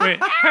socks. Wait,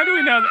 how do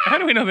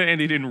we know that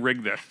Andy didn't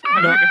rig this?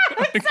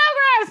 It's so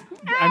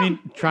gross. I mean,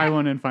 try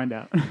one and find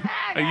out.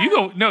 You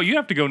go. No, you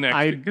have to go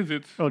next because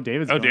it's.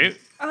 David's Oh, going. Dave.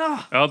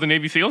 Oh, the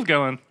Navy SEAL's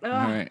going. All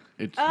right.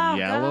 It's Oh,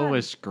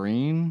 yellowish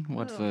green.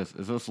 What's this?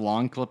 Is this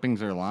lawn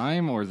clippings or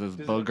lime, or is this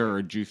booger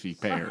or juicy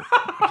pear?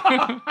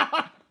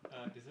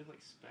 Does it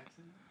like specks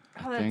in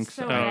it? Oh, I think that's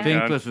so. so Oh, I bad. think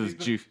God. this is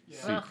juicy.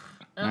 All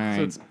right.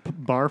 So it's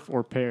barf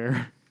or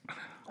pear.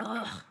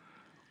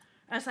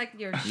 That's like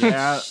your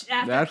Yeah,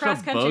 after that's a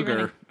cross country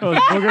booger. Oh,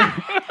 it's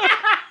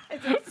booger.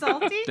 Is it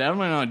salty?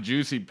 Definitely not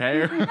juicy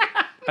pear.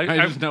 I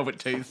just know it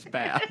tastes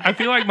bad. I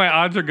feel like my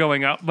odds are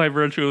going up by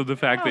virtue of the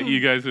fact that you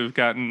guys have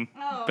gotten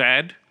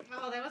bad.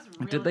 Oh, that was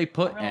real. Did they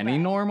put real any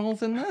bad.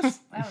 normals in this?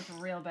 That was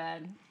real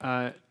bad.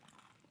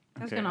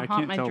 Okay, gonna I haunt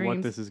can't my tell what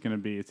dreams. this is going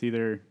to be. It's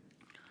either,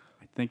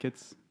 I think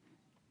it's,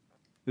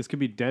 this could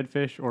be dead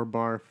fish or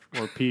barf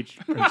or peach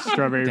or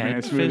strawberry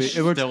banana Dead smoothie. fish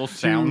It looks still too,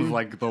 sounds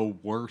like the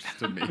worst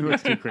to me. it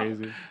looks too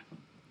crazy.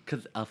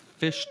 Because a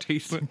fish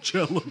tasting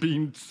jelly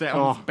bean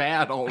sounds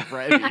bad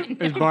already.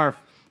 It's barf.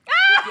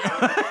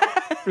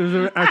 This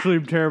is actually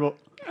terrible.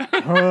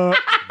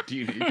 Do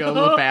you need to go to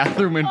the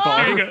bathroom and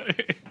There you barf?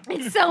 go.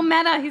 It's so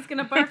meta. He's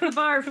gonna barf the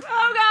barf.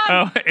 Oh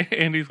God! Oh,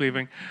 Andy's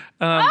leaving.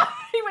 He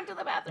went to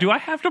the bathroom. Do I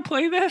have to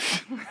play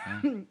this?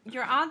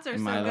 Your odds are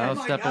Am I so allowed to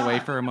good. step away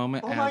for a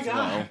moment as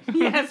well?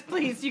 Yes,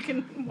 please. You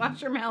can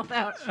wash your mouth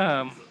out.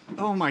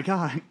 Oh my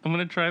god. I'm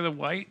gonna try the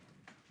white.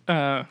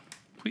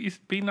 Please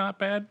be not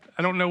bad.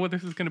 I don't know what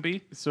this is gonna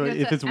be. So Yes,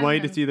 if it's I'm white,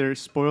 gonna- it's either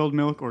spoiled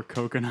milk or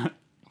coconut.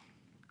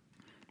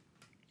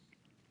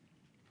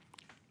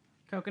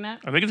 Coconut.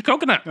 I think it's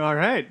coconut. All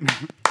right.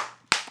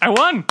 I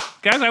won,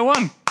 guys. I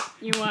won.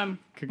 You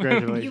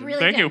Congratulations. You really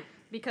Thank did. you.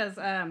 Because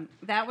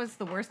that was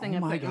the worst thing I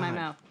my put in my God.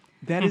 mouth.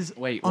 That is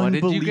Wait, what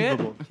did you get?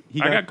 unbelievable.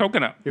 He I got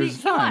coconut. it was-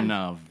 Son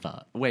of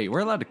a... Wait, we're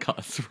allowed to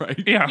cuss,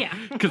 right? Yeah. Yeah.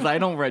 Because I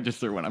don't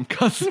register when I'm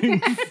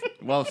cussing.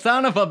 Well,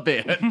 son of a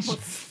bitch.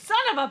 Son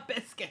of a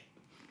biscuit.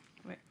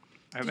 Wait.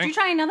 I Did think. you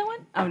try another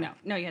one? Oh no,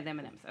 no, you had the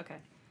M&Ms. Okay.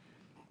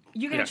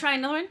 You gonna Yeah. try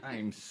another one?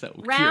 I'm so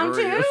Round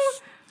curious.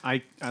 two.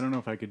 I don't know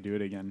if I could do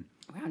it again.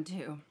 Round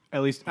two.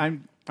 At least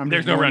I'm There's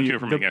just no warning round you, two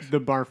for me, the, guys. The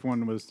barf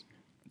one was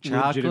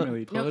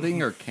legitimately Chocolate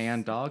pudding or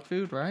canned dog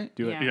food, right?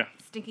 do it. Yeah.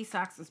 Stinky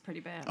socks was pretty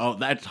bad. Oh,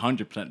 that's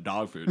 100%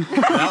 dog food.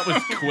 That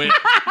was quick.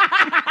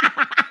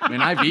 I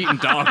mean, I've eaten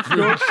dog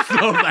food,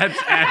 so that's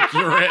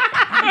accurate.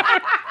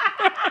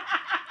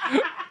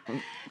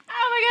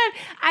 Oh my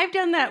god, I've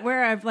done that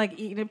where I've like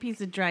eaten a piece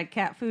of dried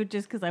cat food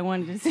just because I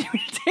wanted to see what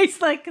it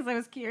tastes like because I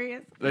was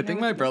curious. I think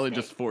my brother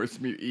just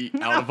forced me to eat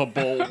out of a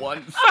bowl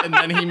once, and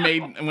then he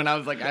made, when I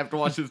was like, I have to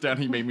wash this down,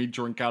 he made me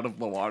drink out of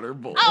the water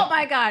bowl. Oh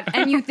my god!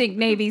 And you think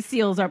Navy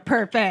SEALs are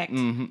perfect?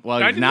 Well,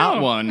 I he's didn't not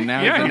know. one.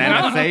 Now Yeah, he's an he's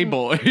not. NSA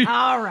boy.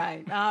 All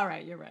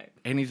right, you're right.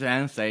 And he's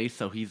an NSA,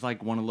 so he's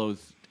like one of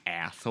those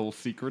asshole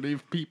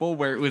secretive people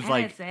where it was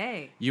like,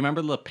 NSA. you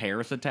remember the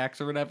Paris attacks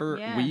or whatever?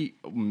 Yeah. We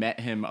met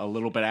him a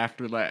little bit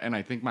after that, and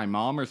I think my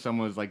mom or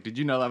someone was like, did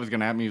you know that was going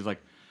to happen? He was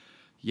like,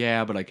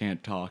 yeah, but I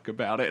can't talk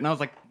about it. And I was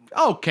like,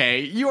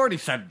 okay, you already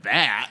said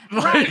that.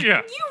 Like,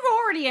 Yeah. You've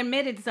already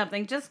admitted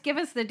something. Just give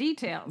us the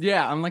details.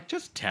 yeah, I'm like,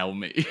 just tell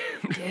me.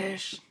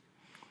 Dish.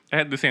 I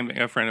had the same thing.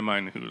 A friend of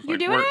mine who was like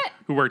doing it?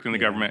 who worked in the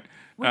government.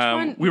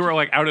 one? We were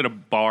like out at a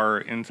bar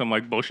in some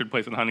like bullshit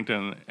place in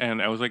Huntington,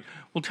 and I was like,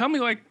 "Well, tell me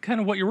like kind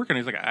of what you're working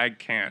on." He's like, "I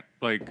can't."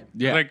 Like,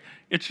 Yeah. like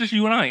it's just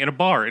you and I in a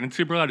bar, and it's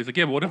super loud. He's like,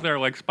 "Yeah, but what if there are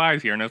like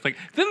spies here?" And I was like,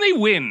 "Then they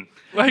win."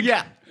 Like,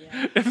 yeah.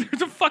 if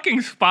there's a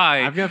fucking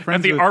spy I've got at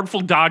friends the with-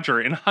 Artful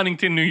Dodger in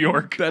Huntington, New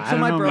York, That's I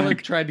what my don't know, brother man.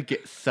 tried to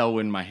get so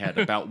in my head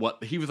about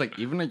what he was like.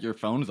 Even if your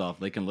phone's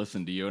off, they can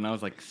listen to you. And I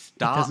was like,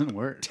 stop doesn't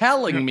work.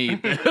 telling me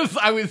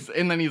this.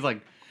 And then he's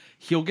like,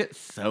 he'll get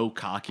so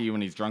cocky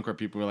when he's drunk where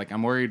people are like,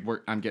 I'm worried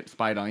I'm getting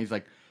spied on. He's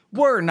like,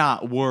 we're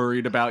not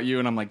worried about you.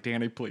 And I'm like,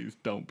 Danny, please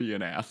don't be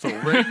an asshole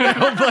right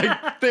now.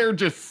 Like,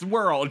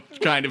 we're all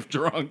kind of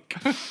drunk.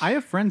 I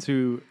have friends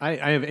who, I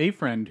have a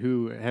friend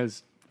who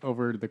has,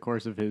 over the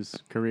course of his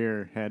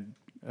career, had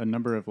a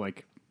number of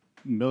like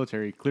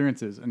military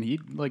clearances, and he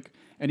like,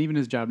 and even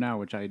his job now,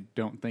 which I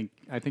think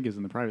is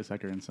in the private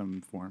sector in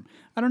some form.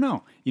 I don't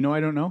know. I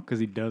don't know because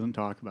he doesn't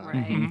talk about it.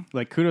 Right.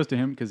 Like, kudos to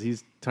him because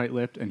he's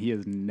tight-lipped and he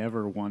has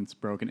never once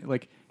broken it.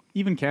 Like,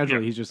 even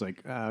casually, he's just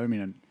like,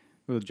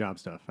 with job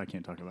stuff, I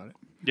can't talk about it.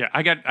 Yeah,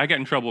 I got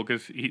in trouble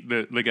because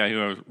the guy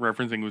who I was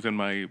referencing was in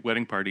my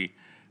wedding party,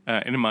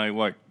 and in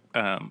my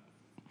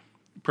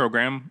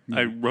program,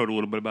 I wrote a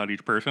little bit about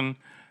each person,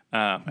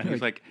 and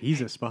he's like,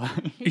 he's a spy.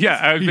 yeah,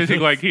 I was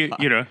basically like,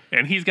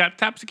 and he's got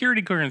top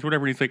security clearance,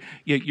 whatever. And he's like,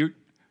 yeah,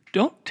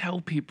 don't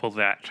tell people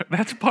that.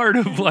 That's part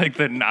of like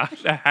the not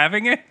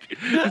having it,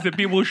 is that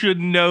people should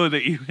know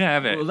that you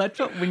have it. Well, that's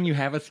what, when you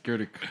have a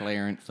security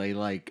clearance, they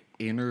like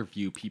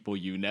interview people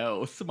you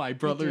know. So my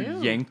brother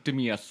yanked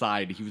me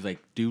aside. He was like,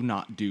 do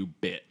not do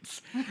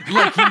bits.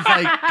 Like, he's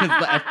like, because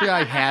the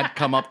FBI had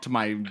come up to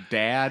my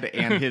dad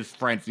and his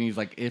friends, and he's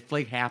like, if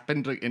they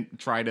happen to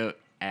try to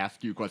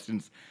ask you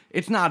questions,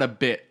 it's not a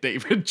bit,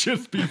 David.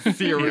 Just be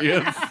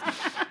serious.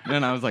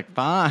 And I was like,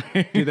 fine.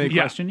 Do they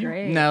question you?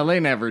 Great. No, they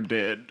never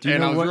did.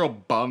 And I was real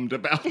bummed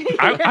about it.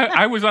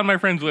 I was on my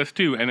friend's list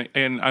too,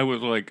 and I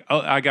was like,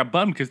 oh, I got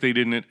bummed because they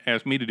didn't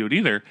ask me to do it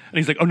either. And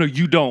he's like, oh no,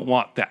 you don't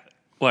want that.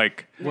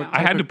 Like,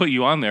 I had to put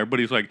you on there, but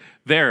he's like,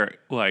 they're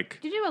like...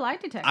 Did you do a lie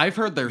detector? I've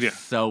heard they're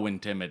so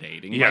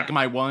intimidating. Yeah.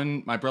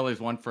 Like, my brother's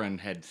one friend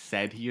had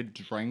said he had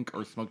drank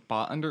or smoked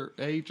pot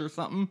underage or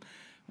something,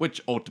 which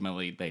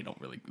ultimately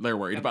they're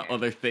worried about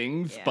other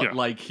things. Yeah. But,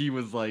 like, he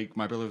was like,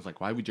 my brother was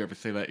like, why would you ever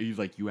say that? He's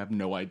like, you have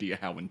no idea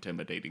how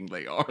intimidating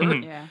they are.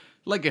 Yeah.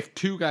 Like, if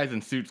two guys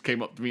in suits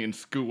came up to me in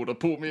school to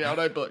pull me out,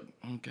 I'd be like,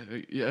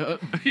 okay, yeah.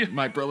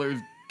 My brother's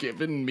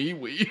giving me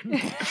weed.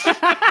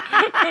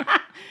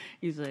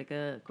 He's like,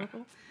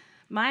 Corporal.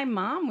 My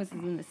mom was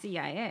in the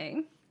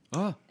CIA.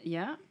 Oh.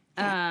 Yeah.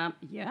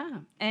 Yeah.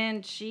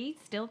 And she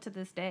still, to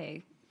this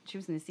day, she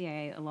was in the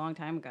CIA a long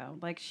time ago.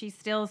 Like, she's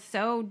still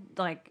so,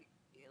 like,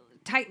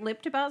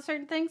 tight-lipped about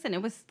certain things. And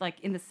it was, like,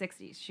 in the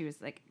 60s. She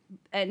was, like,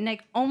 and,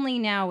 like, only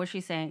now was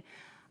she saying,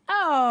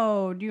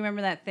 oh, do you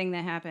remember that thing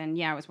that happened?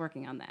 Yeah, I was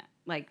working on that.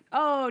 Like,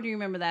 oh, do you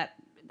remember that?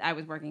 I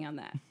was working on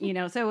that.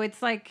 So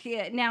it's like,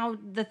 now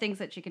the things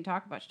that she can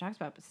talk about, she talks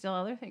about, but still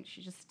other things,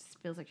 she just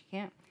feels like she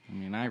can't. I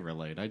mean, I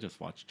relate. I just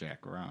watched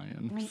Jack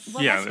Ryan. That's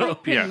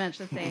like pretty much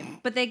the same.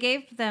 But they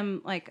gave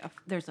them, like,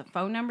 there's a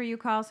phone number you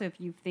call, so if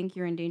you think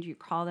you're in danger, you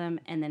call them,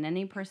 and then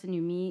any person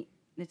you meet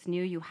that's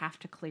new, you have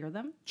to clear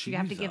them. You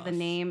have to give the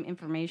name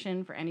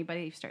information for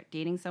anybody. If you start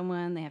dating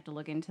someone, they have to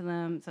look into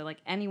them. So, like,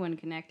 anyone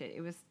connected.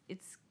 It was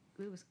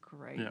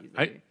crazy.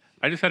 Yeah.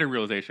 I just had a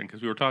realization,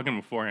 because we were talking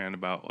beforehand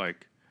about,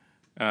 like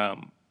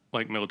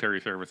military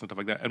service and stuff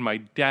like that. And my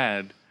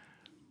dad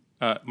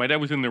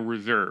was in the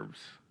reserves,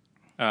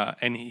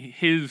 and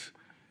his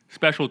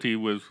specialty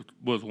was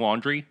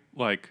laundry,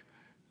 like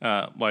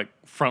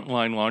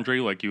frontline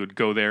laundry. Like, you would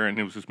go there, and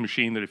it was this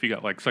machine that if you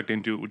got like sucked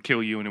into, it would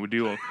kill you, and it would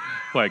do it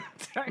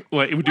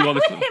would do all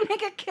this. Why would it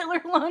make a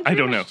killer laundry I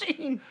don't know.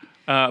 machine?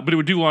 But it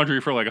would do laundry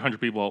for like 100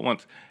 people at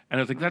once. And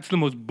I was like, that's the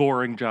most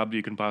boring job that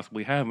you can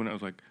possibly have. And I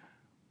was like,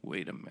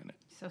 wait a minute.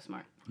 So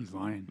smart. He's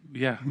lying.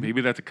 Yeah,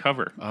 maybe that's a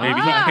cover. Maybe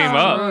he came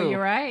up You're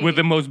right. with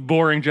the most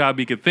boring job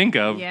he could think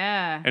of.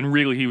 Yeah. And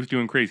really, he was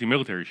doing crazy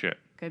military shit.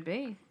 Could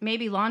be.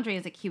 Maybe laundry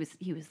is like he was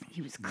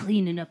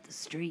cleaning up the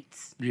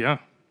streets. Yeah.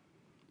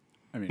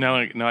 I mean, Now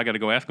I got to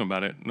go ask him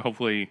about it, and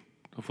hopefully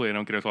I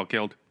don't get us all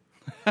killed.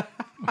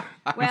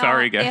 Well,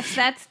 sorry, guys. If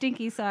that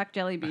stinky sock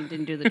jelly bean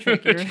didn't do the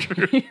trick,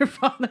 your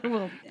father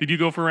will. Did you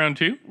go for round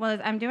 2? Well,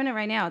 I'm doing it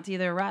right now. It's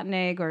either a rotten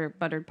egg or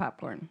buttered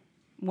popcorn.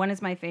 One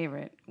is my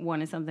favorite.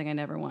 One is something I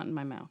never want in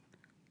my mouth.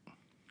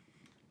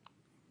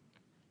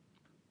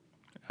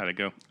 How'd it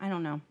go? I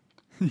don't know.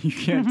 you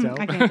can't tell.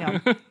 I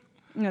can't tell.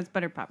 No, it's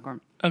buttered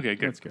popcorn. Okay,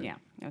 good. That's good. Yeah,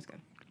 that was good.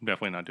 I'm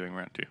definitely not doing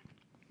round 2.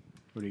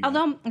 What do you got?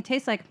 Although it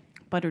tastes like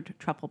buttered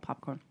truffle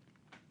popcorn.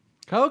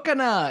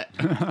 Coconut!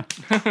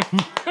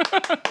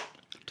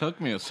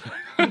 Took me a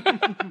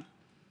second.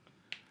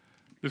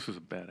 This was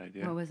a bad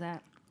idea. What was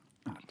that?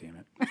 Oh, damn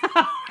it.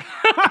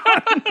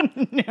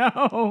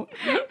 No.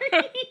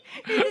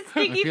 Is it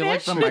stinky feel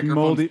like fish? the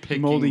microphone's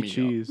picking moldy me up.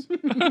 cheese.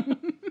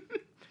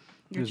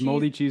 There's cheese-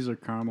 moldy cheese or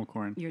caramel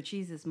corn. Your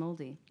cheese is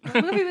moldy.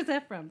 What movie was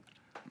that from?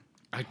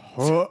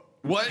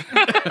 What?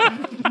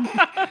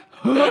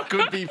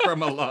 Could be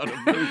from a lot of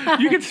movies.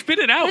 You can spit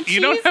it out. The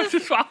You don't cheese have is- to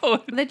swallow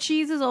it. The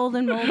cheese is old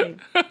and moldy.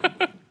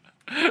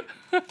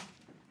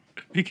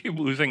 You keep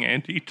losing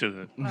Andy to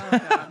the...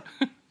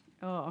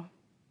 Oh.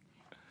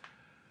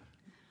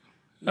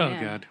 Oh,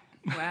 Man. God.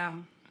 Wow.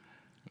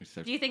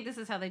 Do you think this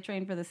is how they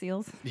train for the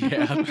SEALs?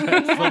 Yeah, that's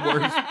the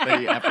worst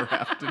they ever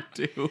have to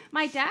do.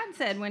 My dad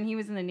said when he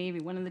was in the Navy,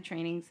 one of the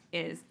trainings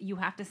is you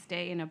have to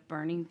stay in a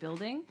burning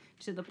building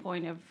to the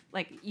point of,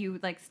 like, you,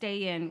 like,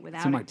 stay in without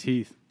It's in my it.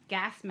 teeth.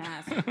 gas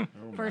mask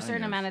for a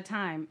certain amount of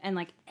time, and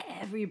like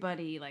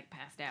everybody like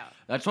passed out.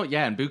 That's what,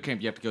 in boot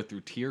camp you have to go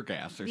through tear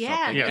gas or Yeah,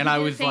 something. yeah. And You I do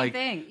the was same like,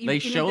 thing. they in the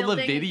show the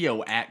building.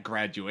 video at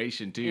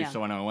graduation too. Yeah.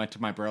 So when I went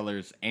to my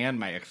brother's and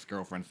my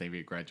ex-girlfriend's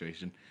Navy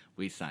graduation,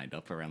 we signed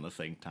up around the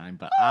same time,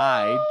 but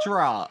I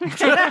dropped.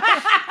 So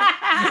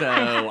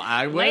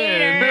I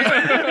win.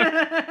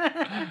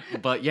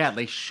 But yeah,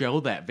 they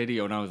show that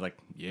video and I was like,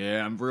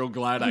 yeah, I'm real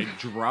glad I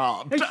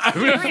dropped.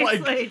 I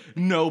was like,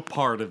 no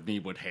part of me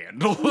would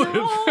handle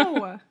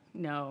it.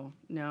 No.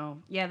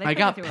 Yeah, they I put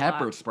got you through a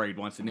pepper lot. sprayed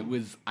once,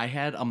 and I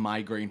had a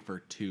migraine for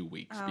 2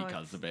 weeks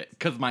because of it.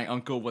 Because my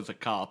uncle was a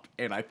cop,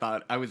 and I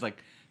thought I was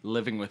like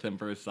living with him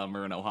for a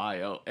summer in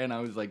Ohio, and I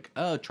was like,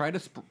 oh, try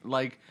to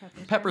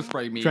pepper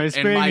spray me. Try to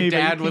spray and my me, but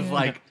dad you was can't.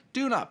 like,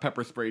 do not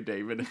pepper spray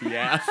David if he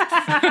asks.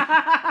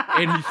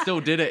 And he still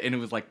did it, and it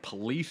was like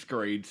police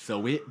grade,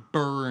 so it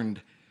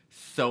burned.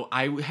 So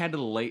I had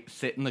to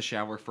sit in the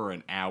shower for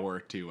an hour or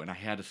two, and I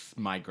had a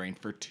migraine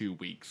for 2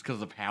 weeks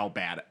because of how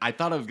bad. I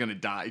thought I was gonna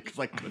die because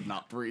I could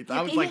not breathe.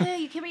 I was like,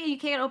 you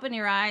can't open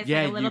your eyes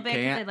yeah, like a little you bit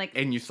can't, they, like,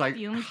 and you like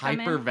fumes come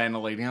in.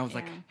 hyperventilating. I was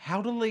like, Yeah.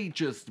 how do they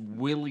just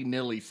willy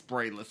nilly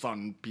spray this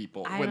on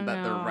people I when don't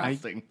that they're know.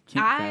 resting?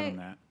 Can't fathom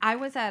that. I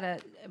was at a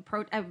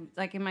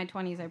like in my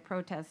 20s. I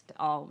protest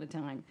all the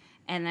time,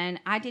 and then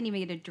I didn't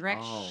even get a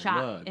direct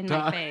shot in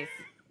my face.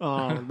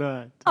 Oh,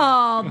 that.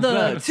 All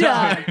the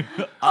time.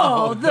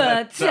 All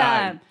the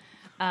time.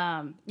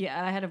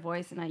 Yeah, I had a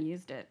voice and I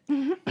used it.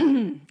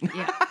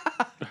 Yeah.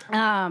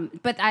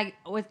 But I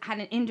had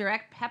an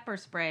indirect pepper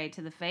spray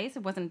to the face.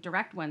 It wasn't a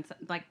direct one. So,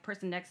 like,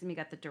 person next to me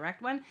got the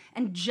direct one.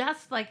 And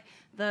just like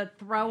the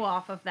throw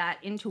off of that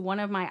into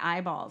one of my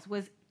eyeballs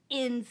was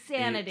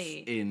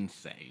insanity. It's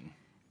insane.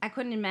 I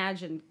couldn't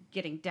imagine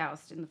getting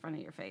doused in the front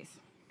of your face.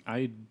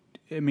 I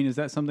mean, is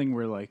that something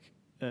where like,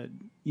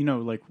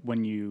 like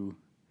when you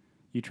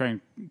try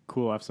and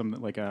cool off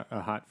something like a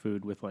hot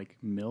food with like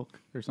milk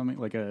or something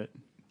like an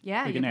put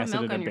acid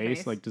milk at a on your base?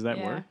 face. Like, does that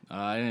Yeah. work?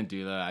 I didn't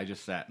do that. I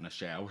just sat in a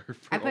shower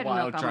I for put a while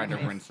milk on trying my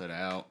to face. rinse it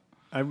out.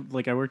 I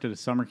worked at a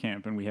summer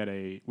camp and we had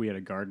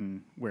a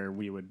garden where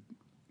we would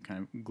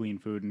kind of glean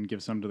food and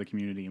give some to the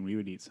community and we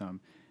would eat some.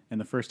 And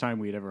the first time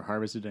we had ever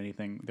harvested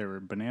anything, there were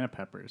banana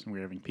peppers, and we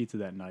were having pizza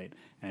that night.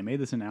 And I made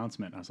this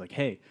announcement. I was like,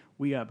 "Hey,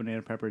 we got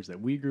banana peppers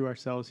that we grew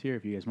ourselves here.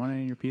 If you guys want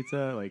any in your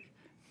pizza, like,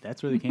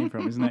 that's where they came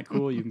from. Isn't that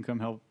cool? You can come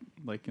help,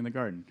 like, in the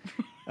garden."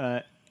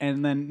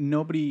 And then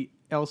nobody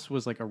else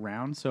was like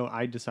around, so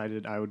I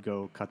decided I would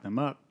go cut them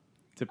up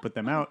to put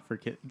them out for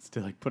kids to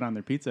like put on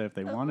their pizza if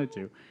they wanted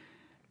to.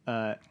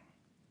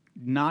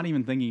 Not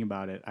even thinking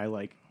about it, I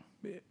like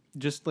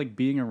just like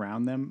being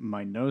around them.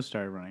 My nose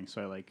started running,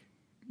 so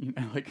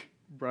I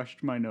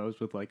brushed my nose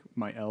with like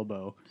my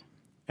elbow,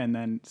 and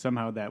then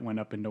somehow that went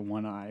up into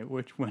one eye,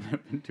 which went up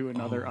into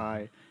another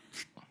eye,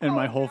 and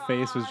my whole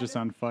face was just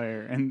on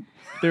fire. And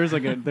there's a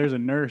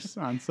nurse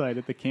on site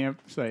at the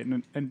campsite,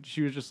 and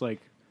she was just like,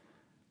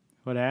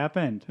 "What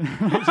happened?"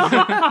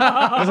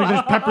 I was like,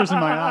 "There's peppers in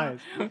my eyes."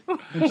 And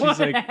she's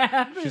like,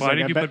 Why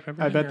did you put peppers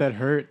I in bet your that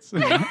hurts.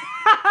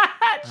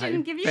 She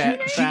didn't give you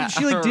bet shit. that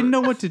she like didn't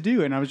know what to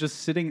do, and I was just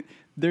sitting.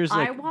 There's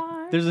I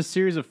was. there's a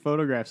series of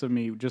photographs of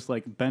me just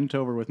like bent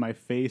over with my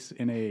face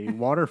in a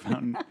water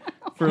fountain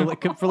for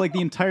the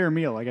entire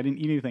meal. Like I didn't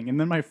eat anything, and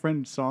then my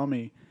friend saw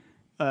me.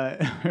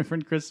 My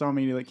friend Chris saw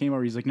me, and he like came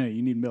over. He's like, "No,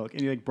 you need milk,"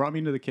 and he like brought me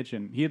into the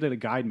kitchen. He had to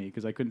guide me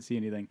because I couldn't see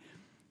anything,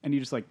 and he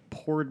just like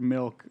poured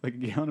milk, like a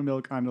gallon of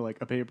milk, onto like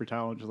a paper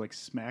towel and just like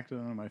smacked it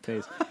on my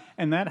face,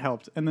 and that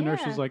helped. And the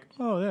nurse was like,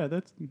 "Oh yeah,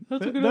 that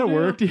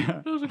worked."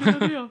 Yeah, That was a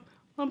good idea.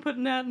 I'm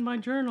putting that in my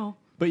journal.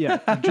 but yeah,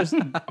 just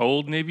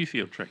Old Navy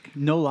SEAL trick.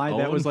 no lie,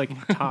 that Oh. was like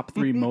top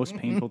 3 most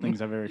painful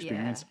things I've ever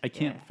experienced. Yeah, I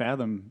can't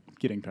fathom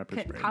getting pepper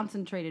sprayed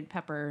Concentrated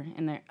pepper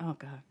in there. Oh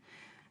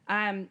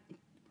god.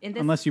 In this,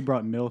 unless you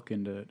brought milk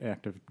into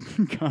active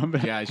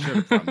combat. Yeah, I should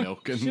have brought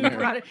milk in Should've there.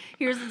 brought it.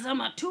 Here's in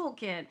my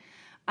toolkit.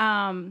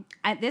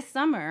 This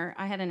summer,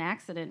 I had an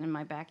accident in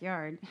my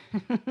backyard.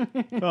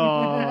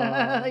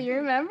 Oh, You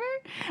remember?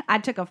 I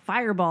took a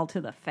fireball to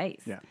the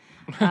face.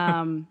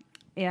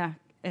 yeah.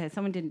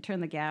 Someone didn't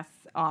turn the gas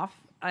off.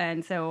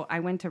 And so I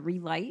went to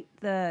relight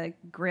the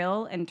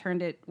grill and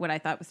turned it, what I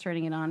thought was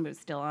turning it on, but it was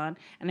still on.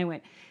 And I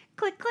went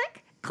click,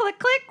 click, click,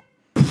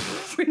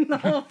 click. And the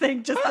whole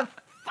thing, just a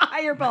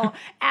fireball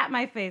at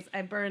my face.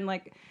 I burned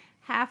like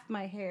half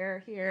my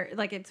hair here.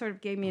 Like it sort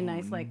of gave me a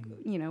nice,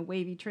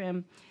 wavy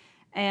trim.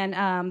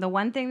 And the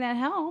one thing that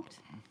helped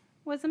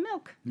was the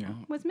milk. Yeah.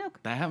 Was milk.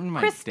 That happened to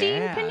my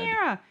Christine dad.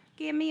 Panera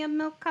gave me a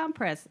milk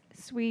compress.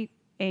 Sweet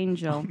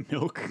angel.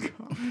 Milk.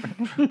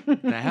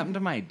 That happened to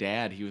my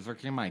dad. He was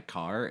working in my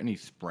car and he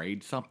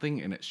sprayed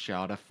something and it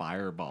shot a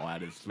fireball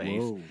at his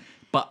face. Whoa.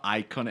 but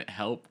I couldn't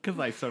help because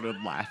I started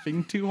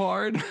laughing too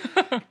hard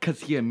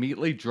because he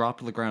immediately dropped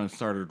to the ground and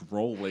started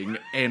rolling.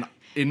 And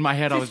in my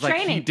head, I was like,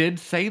 he did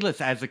say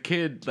this as a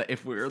kid that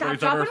if we were Stop, there's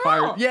drop, ever a and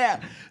fire. roll. Yeah.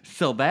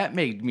 So that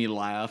made me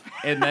laugh.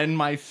 And then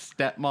my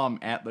stepmom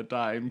at the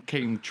time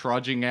came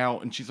trudging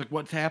out and she's like,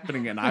 what's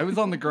happening? And I was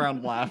on the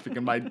ground laughing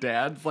and my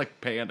dad's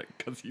like panicked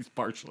because he's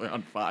partially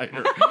on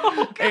fire.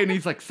 And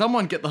he's like,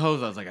 someone get the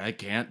hose. I was like, I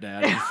can't,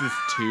 Dad. This is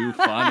too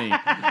funny.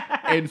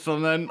 And so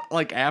then,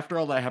 like, after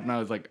all that happened, I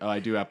was like, oh, I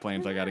do have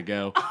plans. I got to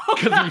go.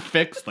 Because he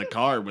fixed the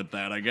car with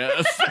that, I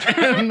guess.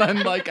 And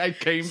then, like, I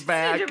came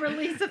back. To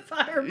release a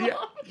fireball. Yeah,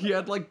 he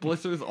had, like,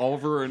 blisters all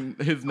over and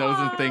his nose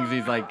and things.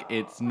 He's like,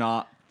 it's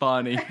not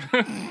funny.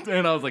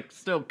 And I was like,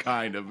 still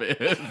kind of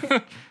is.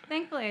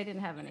 Thankfully, I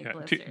didn't have any Yeah,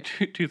 blisters.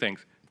 two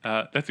things.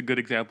 That's a good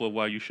example of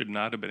why you should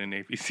not have been a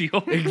Navy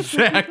SEAL.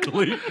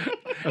 Exactly.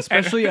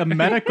 Especially a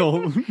medical.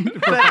 I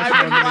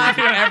was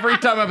laughing every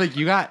time. I'm like,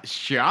 you got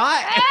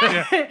shot?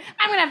 I'm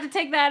gonna have to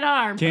take that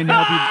arm. Can't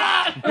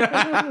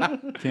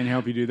help you. Can't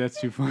help you, dude. That's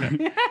too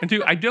funny. And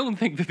two, I don't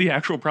think that the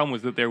actual problem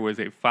was that there was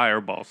a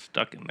fireball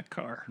stuck in the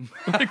car.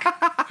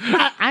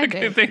 I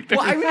did. Well,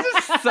 I was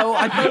just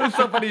I thought it was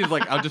so funny. He's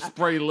like, I'll just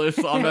spray this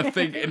on the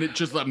thing, and it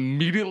just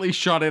immediately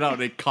shot it out,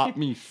 and it caught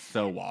me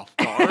so off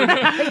guard.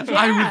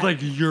 I was like,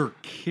 you're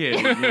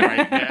kidding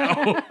right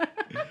now.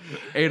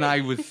 And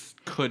I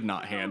could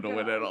not handle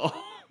it at all.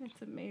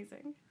 It's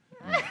amazing.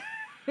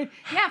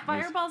 Yeah,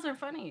 fireballs are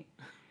funny.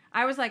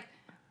 I was like,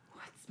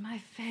 what's my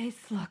face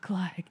look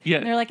like? Yeah.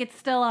 And they're like, it's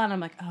still on. I'm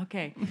like,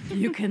 okay,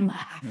 you can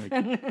laugh.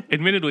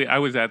 Admittedly, I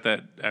was at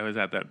that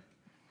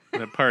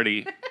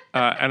party,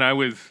 and I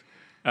was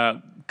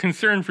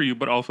concerned for you,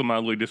 but also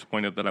mildly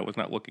disappointed that I was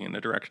not looking in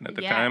the direction at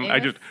the Yeah, time. it I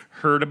was- just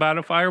heard about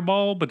a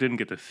fireball, but didn't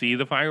get to see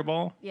the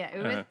fireball.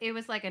 Yeah, it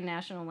was like a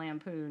National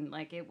Lampoon.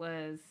 Like it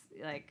was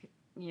like,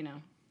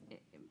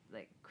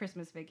 like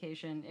Christmas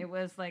Vacation. It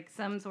was like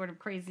some sort of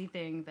crazy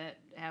thing that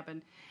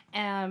happened.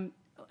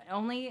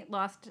 Only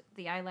lost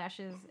the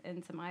eyelashes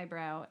and some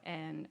eyebrow,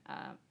 and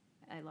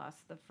I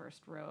lost the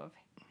first row of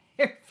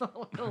hair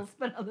follicles.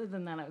 But other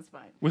than that, I was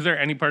fine. Was there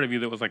any part of you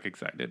that was like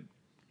excited?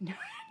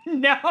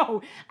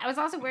 No, I was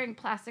also wearing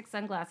plastic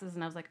sunglasses,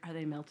 and I was like, "Are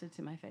they melted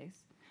to my face?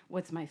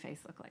 What's my face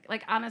look like?"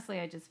 Like honestly,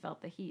 I just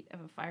felt the heat of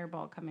a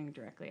fireball coming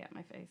directly at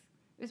my face.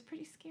 It was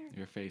pretty scary.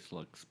 Your face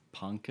looks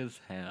punk as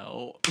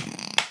hell.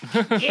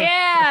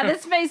 Yeah,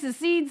 this face has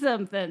seen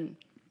something.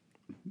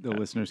 The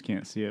listeners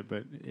can't see it,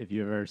 but if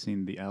you've ever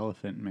seen The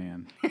Elephant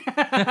Man,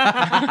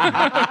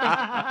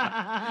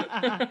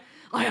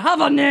 I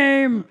have a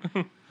name.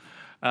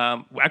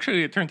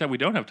 Actually, it turns out we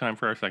don't have time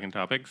for our second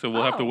topic, so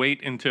we'll have to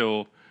wait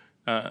until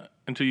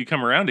you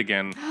come around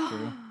again.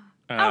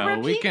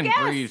 We can guest.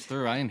 breeze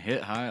through. I ain't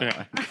hit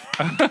highlight.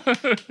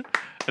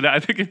 And I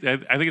think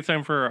it's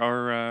time for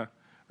our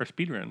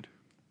speed round.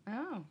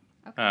 Oh,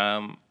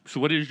 okay. So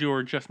what is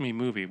your Just Me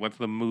movie? What's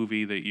the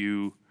movie that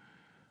you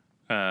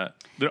that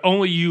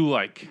only you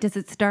like? Does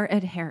it start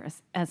Ed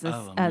Harris as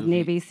a a movie.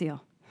 Navy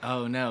SEAL?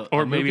 Oh, no.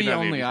 Or A maybe movie not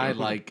only Navy I SEAL.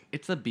 like.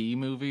 It's a B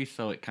movie,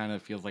 so it kind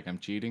of feels like I'm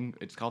cheating.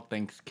 It's called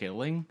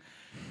Thanksgiving.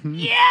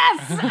 Yes,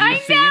 I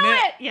seen know it?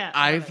 it. Yeah,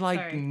 I've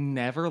sorry.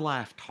 never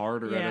laughed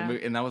harder at Yeah. a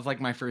movie, and that was like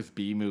my first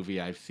B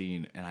movie I've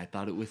seen, and I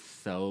thought it was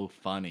so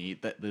funny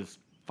that this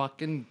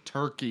fucking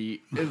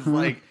turkey is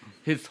like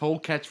his whole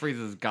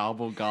catchphrase is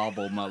 "gobble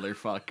gobble,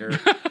 motherfucker."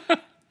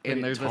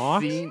 And there's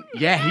talks? a scene,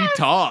 yeah, he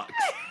talks.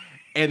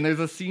 And there's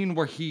a scene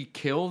where he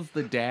kills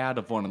the dad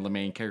of one of the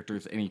main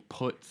characters and he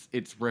puts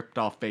its ripped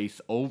off face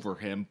over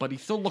him, but he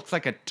still looks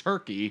like a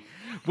turkey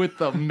with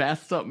the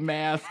messed up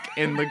mask.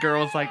 And the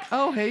girl's like,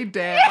 "Oh, hey,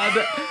 Dad."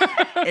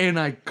 And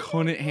I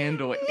couldn't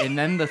handle it. And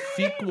then the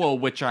sequel,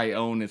 which I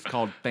own, is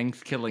called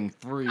Thanksgiving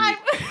 3.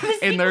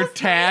 And their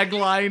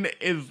tagline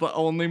is the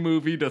only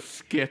movie to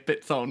skip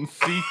its own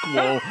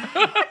sequel.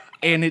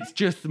 And it's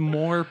just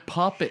more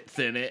puppets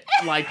in it,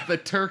 like the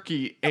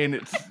turkey, and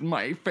it's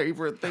my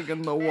favorite thing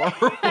in the world.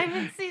 I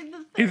haven't seen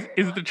the third.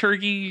 Is the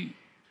turkey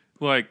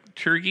like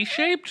turkey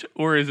shaped,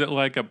 or is it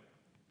like a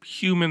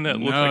human that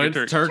looks like a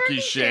turkey? turkey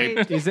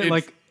shaped. is it It's-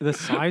 like the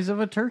size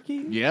of a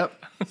turkey?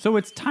 Yep, So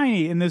it's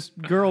tiny, and this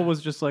girl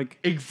was just like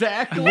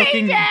exactly.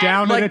 looking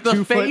down Like at a the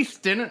 2 foot. face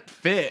didn't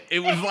fit. It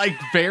was like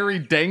very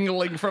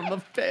dangling from the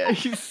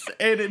face,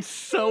 and it's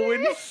so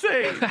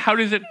insane. How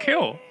does it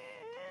kill?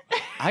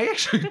 I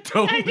actually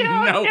don't, don't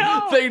know.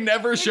 know. They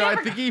never show. I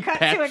never think he cut to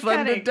pets it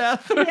them to cutting.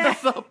 death or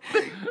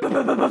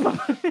something.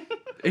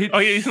 Oh,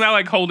 yeah, he's not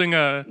like holding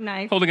a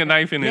Knife.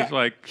 knife in Yeah, his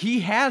like. he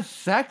has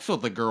sex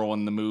with a girl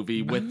in the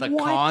movie with a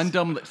What?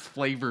 condom that's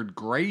flavored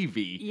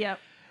gravy. Yep.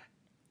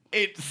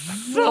 It's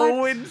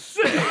so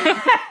insane.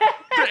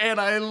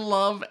 And I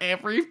love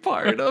every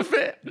part of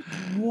it.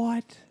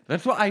 What?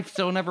 That's why I've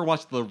still never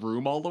watched The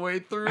Room all the way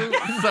through.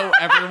 So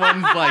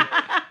everyone's like,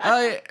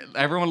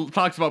 everyone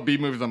talks about B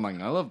movies. I'm like,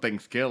 I love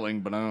Thanksgiving,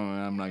 but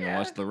I'm not going to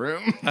watch The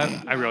Room.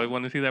 I really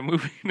want to see that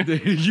movie.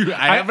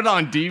 I have it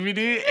on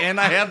DVD, and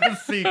I have the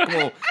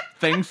sequel,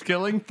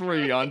 Thanksgiving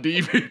 3 on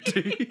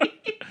DVD.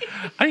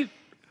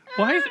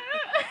 Why is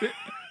it?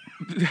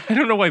 I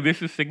don't know why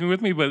this is sticking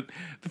with me, but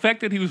the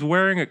fact that he was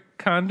wearing a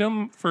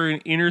condom for an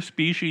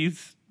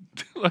interspecies,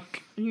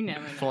 like, You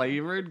never know.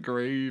 Flavored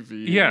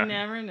gravy. yeah, You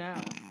never know.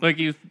 like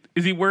is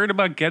he worried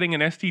about getting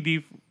an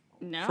STD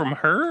No. from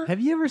her? Have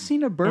you ever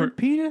seen a bird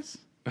penis?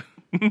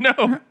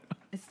 No.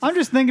 I'm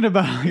just thinking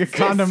about like a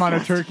condom on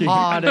a turkey.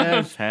 Hot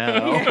as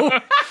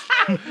hell.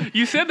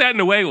 You said that in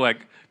a way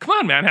like, come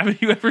on, man,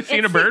 haven't you ever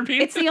seen a bird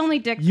penis? It's the only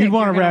dick pic You'd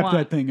want you're to gonna wrap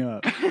want. that thing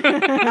up.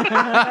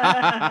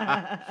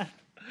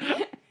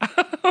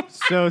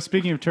 So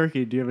speaking of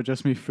turkey, do you have a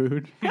Just Me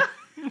food?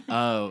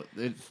 Oh,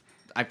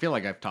 I feel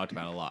like I've talked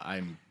about it a lot.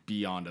 I'm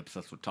beyond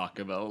obsessed with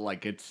Taco Bell.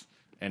 Like, it's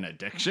an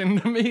addiction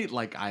to me.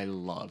 Like, I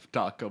love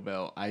Taco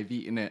Bell. I've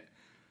eaten it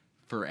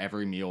for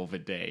every meal of a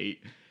day.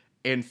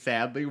 And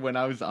sadly, when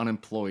I was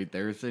unemployed,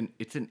 it's an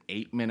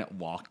 8-minute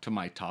walk to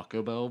my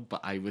Taco Bell,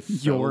 but I was so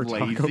Your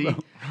Taco lazy. Bell.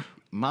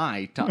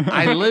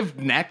 I lived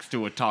next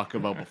to a Taco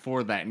Bell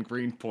before that in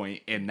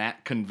Greenpoint, and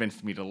that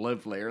convinced me to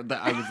live there.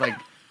 That I was like,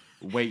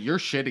 wait, you're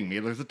shitting me.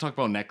 There's a Taco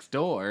Bell next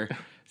door.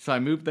 So I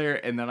moved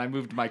there, and then I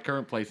moved to my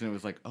current place, and it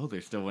was like, oh,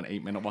 there's still an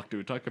 8-minute walk to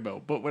a Taco Bell.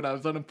 But when I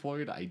was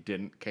unemployed, I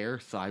didn't care,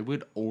 so I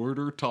would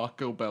order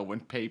Taco Bell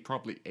and pay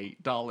probably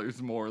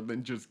 $8 more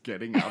than just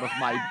getting out of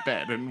my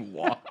bed and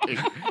walking.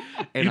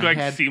 And You I like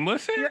had,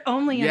 seamless it? You're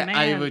only a yeah, man.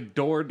 I would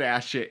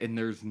DoorDash it, and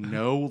there's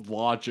no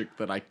logic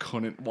that I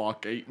couldn't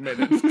walk 8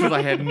 minutes because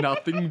I had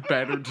nothing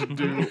better to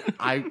do.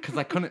 Because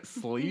I couldn't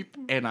sleep,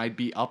 and I'd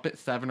be up at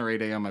 7 or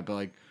 8 a.m. I'd be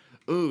like,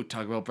 ooh,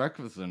 talk about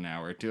breakfast in an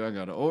hour or two. I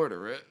gotta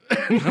order it.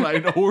 And then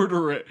I'd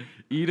order it,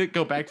 eat it,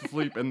 go back to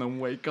sleep, and then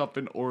wake up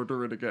and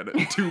order it again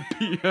at 2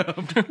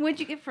 p.m. What'd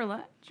you get for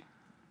lunch?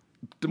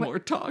 More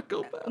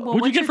Taco Bell. Well, What'd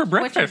you what's get for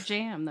breakfast? What's your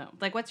jam though?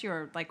 Like, what's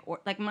your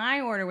like my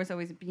order was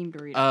always a bean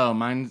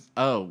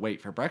burrito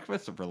Wait, for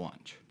breakfast or for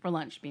lunch? for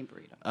lunch. Bean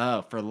burrito.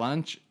 Oh, for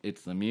lunch,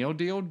 it's the Meal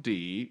Deal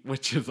D,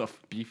 which is a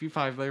beefy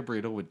 5-layer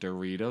burrito with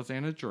Doritos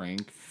and a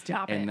drink.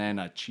 Stop and it. then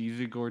a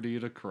cheesy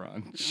gordita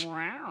crunch.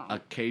 Wow.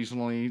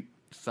 Occasionally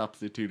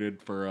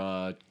substituted for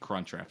a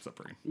Crunchwrap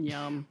Supreme.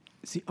 Yum.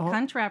 See,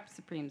 Crunchwrap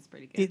Supreme is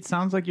pretty good. it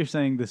sounds like you're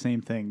saying the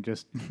same thing,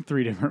 just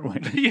 3 different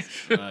ways. Yes.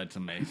 It's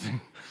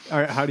amazing. All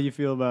right, how do you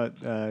feel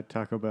about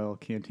Taco Bell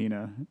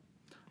Cantina?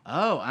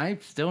 Oh,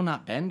 I've still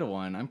not been to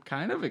one. I'm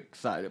kind of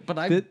excited. But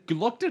I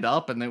looked it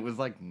up, and it was,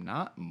 like,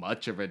 not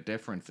much of a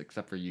difference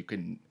except for you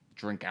can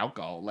drink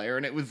alcohol there.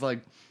 And it was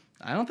like,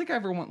 I don't think I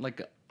ever want,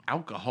 like,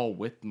 alcohol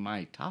with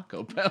my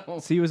Taco Bell.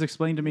 See, it was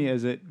explained to me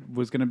as it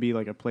was going to be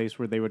like a place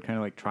where they would kind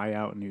of like try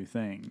out new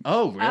things.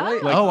 Oh, really?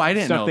 Like, I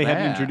didn't Stuff know they that.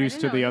 hadn't introduced I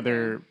to didn't the know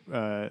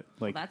other,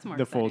 like that's more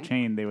the full exciting.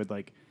 chain. They would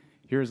like,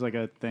 here's like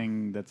a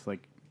thing that's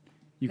like,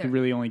 you could They're-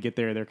 really only get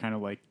there. They're kind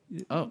of like,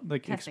 like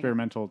Testing.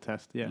 experimental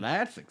test. Yeah.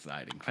 That's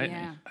exciting for me.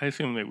 Yeah. I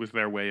assume it was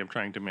their way of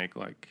trying to make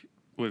like,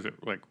 was it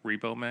like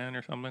Repo Man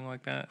or something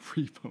like that?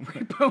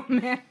 Oh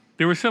man.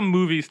 There was some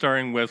movie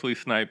starring Wesley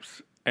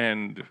Snipes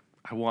and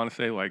I want to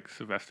say like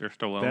Sylvester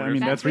Stallone. I or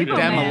mean, something. that's Repo Repo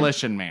Man. Man.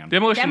 Demolition Man.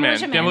 Demolition Man.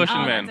 Demolition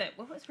Oh, Man. that's it.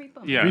 What was Repo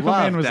Man? Yeah. Repo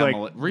Love Man was like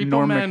Repo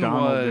Norm Man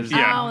Macdonald. or was- something.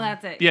 Yeah. Oh,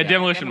 that's it. Yeah,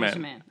 Demolition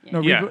Man. Yeah.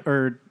 No, Yeah.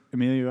 or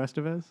Emilio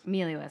Estevez.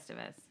 Emilio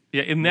Estevez.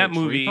 Yeah, in that Which,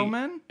 movie, Repo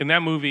Man?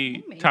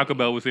 Maybe. Taco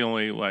Bell was the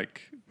only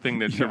like thing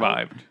that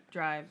survived.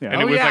 Drive. Yeah.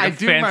 And it was like a I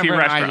do fancy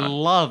remember, and I restaurant.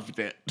 loved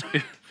it.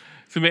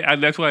 So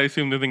that's why I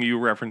assumed the thing you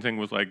were referencing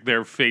was like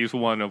their phase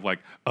one of like,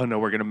 oh no,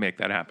 we're gonna make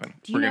that happen.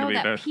 Do you we're know gonna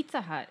that be the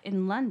Pizza Hut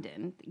in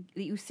London,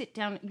 that you sit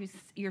down,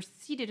 you're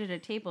seated at a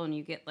table and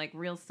you get like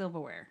real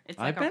silverware. It's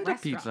like I've been a to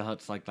restaurant. Pizza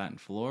Huts like that in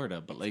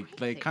Florida, but like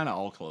they crazy. kind of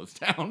all closed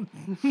down.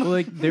 Well,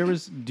 like there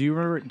was. Do you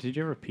remember? Did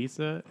you ever have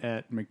pizza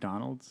at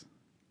McDonald's?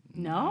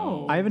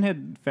 No. I haven't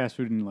had fast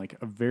food in like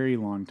a very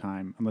long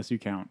time, unless you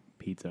count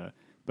pizza.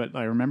 But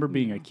I remember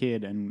being a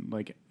kid and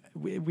like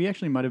we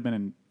actually might have been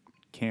in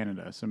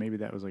Canada, so maybe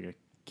that was like a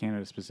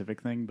Canada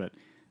specific thing. But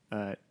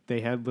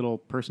they had little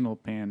personal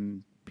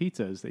pan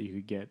pizzas that you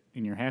could get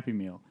in your Happy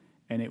Meal,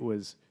 and it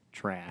was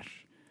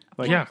trash.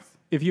 Like, Yeah.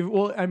 if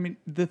you I mean,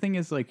 the thing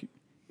is like,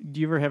 do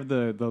you ever have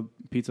the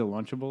pizza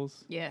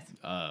Lunchables Yes.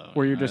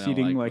 where you're I just don't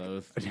eating like like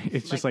those.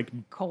 it's just like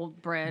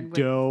cold bread with,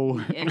 dough.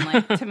 and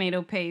like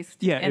tomato paste.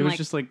 Yeah, and it was like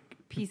just like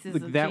pieces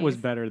like, of that was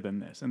cheese. better than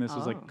this, and this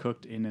was Oh. like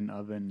cooked in an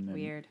oven. And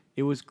Weird.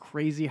 It was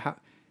crazy how,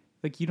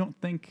 like, you don't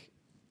think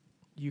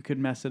you could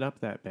mess it up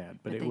that bad,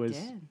 but it they was.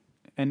 did.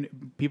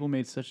 And people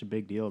made such a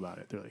big deal about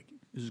it. They're like,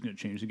 "This is going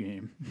to change the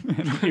game."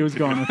 And it was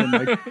gone within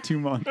like 2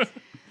 months.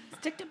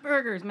 Stick to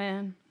burgers,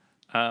 man.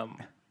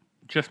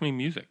 Just Me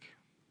Music.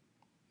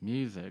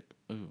 Music.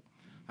 Ooh.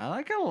 I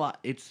like it a lot.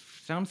 It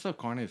sounds so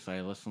corny to say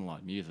I listen to a lot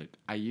of music.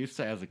 I used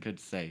to, as a kid,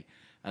 say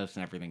I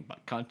listen to everything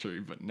but country,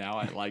 but now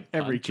I like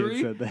Every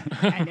country. kid said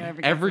that. I know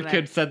Every said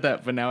kid that. said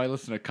that, but now I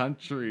listen to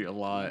country a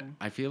lot.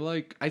 I feel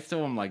like I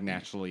still am like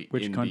naturally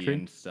Which indie country?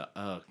 and stuff.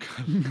 Oh,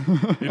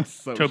 God. It's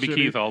so Toby shitty.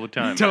 Keith all the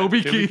time.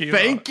 Toby Toby Keith, all-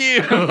 thank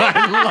you.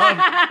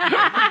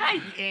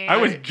 I Yeah. I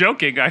was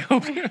joking. I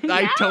hope. love.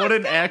 I told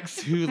an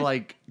ex who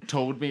like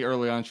told me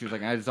early on. She was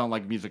like, I just don't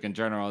like music in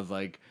general. I was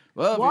like,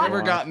 well, if What? we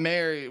ever got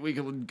married, we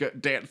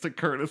could dance to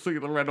Courtesy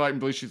of the Red, White, and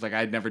Blue. She's like,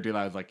 I'd never do that.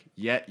 I was like,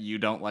 yet you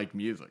don't like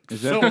music,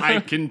 so I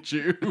can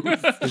choose.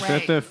 Is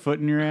that the foot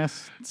in your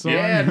ass song?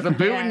 Yeah, it's a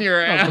boot in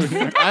your ass.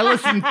 I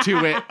listened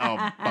to it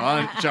a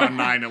bunch on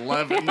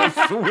 9/11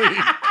 this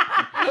week.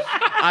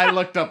 I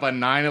looked up a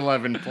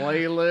 9/11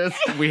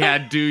 playlist. We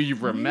had Do You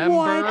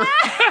Remember?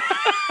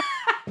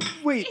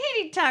 Wait,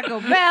 Eating Taco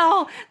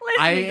Bell.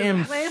 I listening to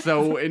am this.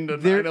 so into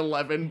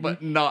 9/11,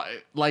 but not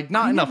in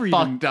a never even-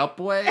 fucked up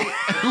way.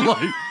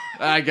 Like,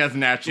 I guess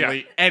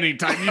naturally,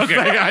 anytime you Okay.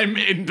 say I'm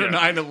into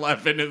Yeah.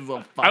 9/11 is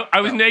a fucked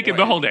I was up naked way.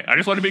 the whole day. I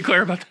just want to be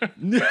clear about that.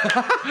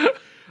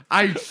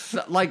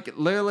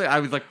 Literally, I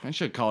was like, I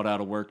should have called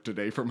out of work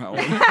today from how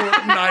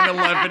important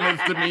 9/11 is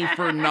to me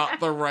for not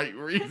the right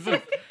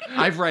reasons.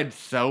 I've read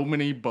so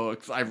many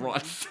books. I've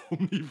watched so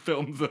many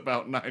films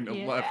about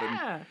 9/11.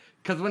 Yeah.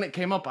 Because when it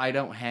came up, I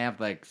don't have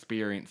the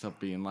experience of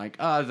being like,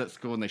 oh, I was at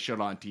school and they showed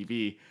it on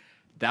TV.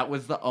 That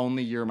was the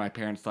only year my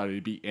parents thought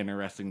it'd be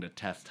interesting to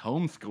test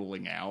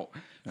homeschooling out.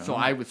 So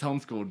I was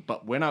homeschooled.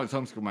 But when I was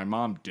homeschooled, my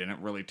mom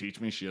didn't really teach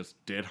me. She just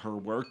did her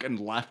work and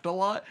left a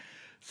lot.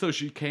 So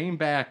she came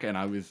back and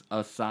I was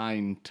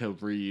assigned to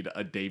read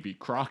a Davy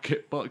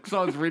Crockett book.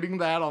 So I was reading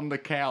that on the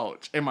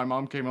couch. And my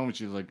mom came home and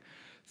she was like,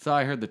 so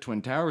I heard the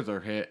Twin Towers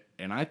are hit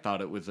and I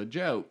thought it was a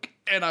joke.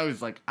 And I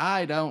was like,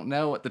 I don't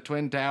know what the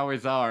Twin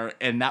Towers are.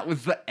 And that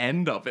was the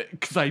end of it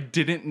because I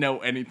didn't know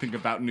anything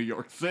about New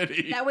York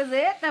City. That was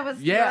it? That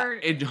was Yeah, your...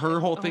 and her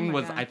whole Oh thing my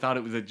was God. I thought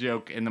it was a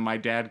joke. And then my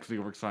dad, because he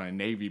works on a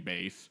Navy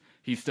base,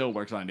 he still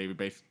works on a Navy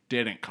base,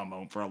 didn't come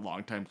home for a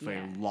long time because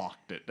Yeah. they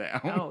locked it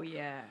down. Oh,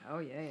 yeah. Oh,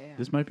 yeah.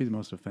 this might be the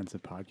most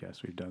offensive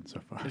podcast we've done so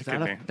far. Is could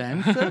that be.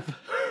 offensive?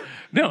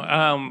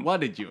 No,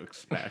 What did you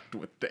expect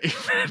with David?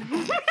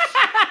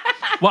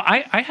 well,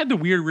 I had the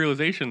weird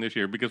realization this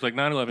year because like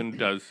 9/11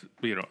 does,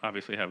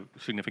 obviously have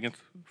significance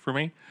for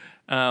me.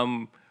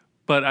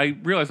 But I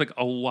realized like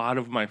a lot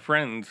of my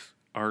friends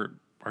are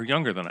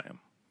younger than I am.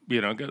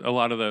 A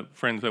lot of the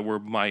friends that were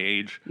my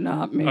age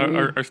Not me.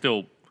 are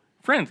still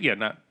friends. Yeah,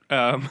 not.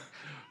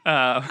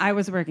 I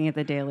was working at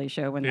the Daily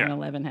Show when Yeah.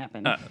 9/11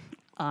 happened.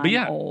 I'm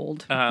yeah.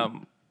 old.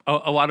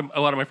 A lot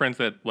of my friends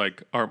that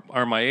like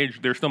are my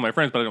age, they're still my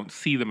friends, but I don't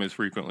see them as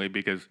frequently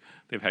because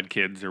they've had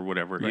kids or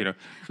whatever. So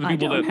the I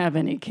people don't that have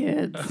any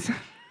kids.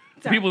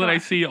 the people that I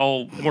see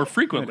all more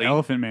frequently.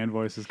 Elephant Man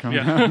voice is coming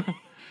Yeah.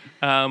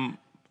 out.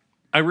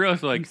 I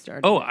realized like,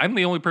 started oh, I'm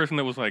the only person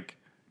that was like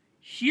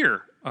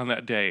here on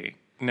that day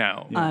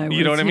now. I was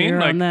You know what I mean? here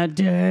Like, on that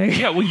day.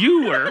 yeah, well,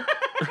 you were.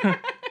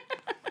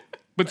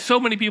 But so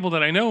many people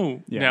that I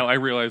know now, I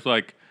realize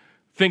like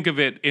think of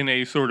it in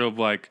a sort of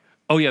like,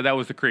 oh yeah, that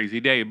was a crazy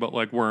day, but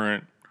like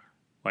weren't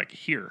like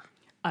here.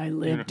 I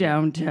live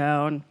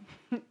downtown.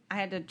 I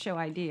had to show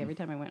ID every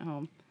time I went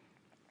home.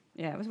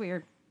 Yeah, it was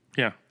weird.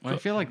 Yeah. Well, I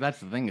feel like that's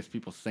the thing is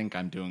people think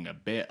I'm doing a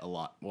bit a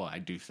lot. Well, I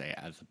do say it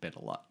as a bit a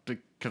lot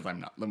because I'm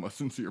not the most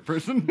sincere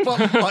person.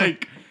 But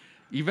like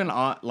even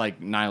on like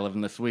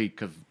 9/11 this week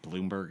because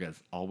Bloomberg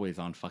is always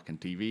on fucking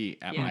TV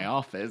at my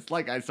office.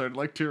 Like I started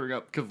like tearing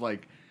up because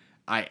like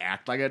I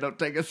act like I don't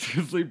take it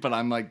seriously, but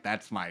I'm like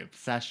that's my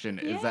obsession.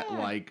 Is that Yeah.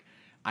 like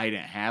I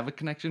didn't have a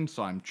connection,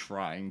 so I'm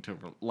trying to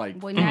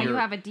like Well, now you figure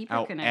have a deeper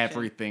out connection.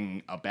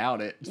 everything about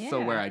it. So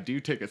Yeah. where I do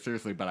take it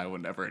seriously, but I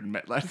would never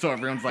admit that. So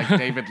everyone's like,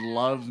 David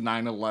loves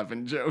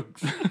 9/11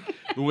 jokes,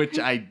 which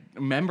I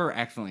remember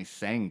accidentally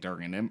saying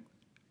during an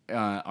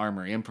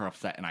Armory improv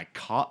set, and I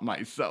caught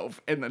myself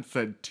and then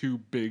said 2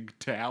 big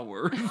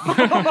towers.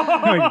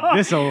 Like,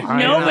 this'll hide.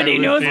 Nobody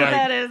was knows what like-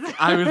 that is.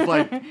 I was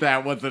like,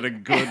 that wasn't a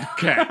good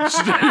catch,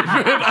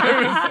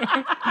 David.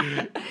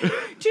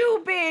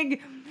 Too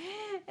big.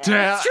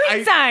 I-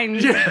 Street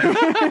signs.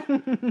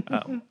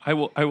 I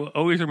will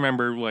always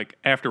remember like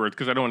afterwards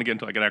because I don't want to get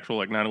into like an actual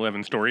like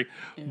 9/11 story,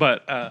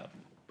 but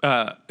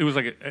it was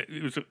like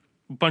it was a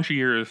bunch of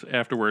years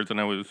afterwards, and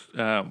I was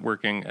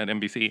working at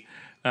NBC,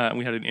 and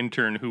we had an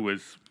intern who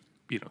was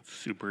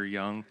super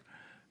young,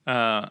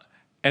 and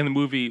the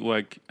movie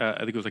like I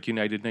think it was like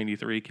United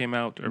 93 came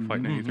out or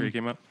Flight 93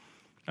 came out,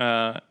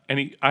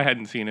 and I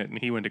hadn't seen it, and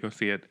he went to go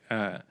see it,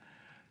 and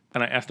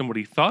I asked him what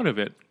he thought of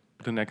it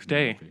the next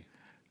day.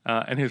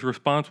 And his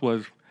response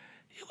was,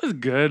 it was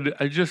good.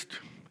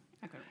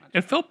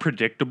 It felt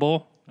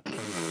predictable.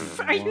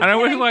 Are you And I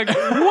was kidding? like,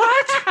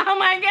 what? Oh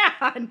my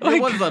god!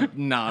 It was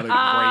not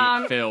a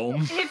great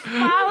film. It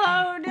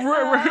followed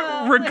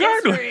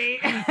Regardless. history.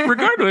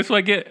 Regardless,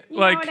 like it, You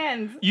know like how it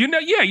ends. you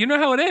know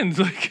how it ends.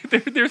 Like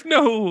there's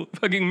no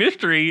fucking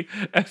mystery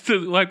as to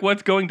like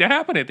what's going to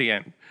happen at the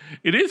end.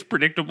 It is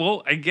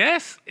predictable, I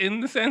guess, in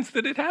the sense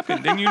that it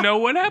happened, and you know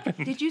what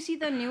happened. Did you see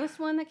the newest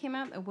one that came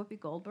out that Whoopi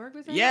Goldberg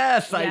was in?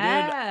 Yes, I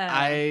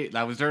Yeah. did.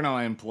 That was during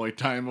my employee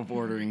time of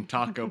ordering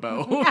Taco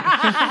Bell.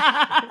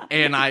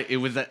 And it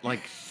was at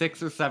like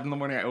 6 or 7 in the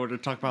morning. I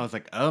ordered Taco Bell. I was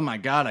like, oh my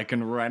God, I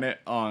can rent it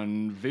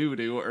on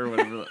Vudu or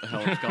whatever the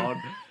hell it's called.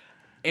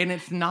 And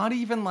it's not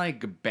even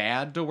like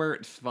bad to where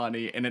it's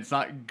funny, and it's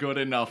not good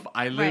enough.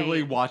 I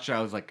literally Right. watched it.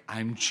 I was like,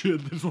 I'm sure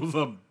this was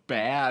a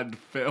bad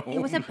film.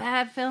 It was a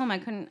bad film. I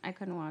couldn't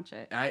watch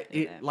it.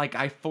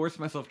 I forced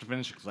myself to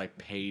finish it because I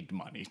paid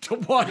money to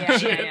watch Yeah,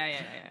 it.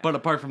 yeah. But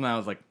apart from that, I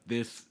was like,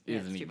 this Yeah,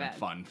 it's isn't too even bad.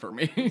 fun for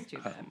me. It's too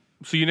bad.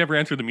 So you never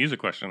answered the music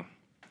question.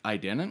 I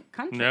didn't.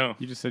 Country. No.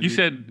 You just said you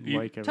said you,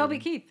 like Toby everything.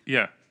 Keith.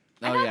 yeah.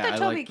 I Oh thought yeah, that I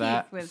Toby like Keith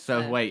that. was,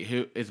 So wait,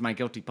 who is my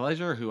guilty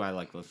pleasure? Or who I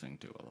like listening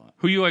to a lot?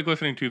 Who you like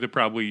listening to that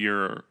probably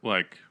you're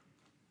like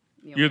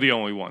you're the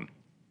only one.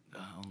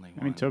 Only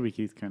I mean, Toby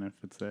Keith kind of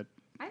fits that.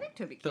 I think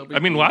Toby Keith. Toby I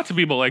mean, Keith. lots of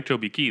people like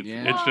Toby Keith.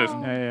 Yeah. It's just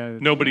Yeah.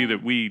 nobody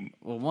that we.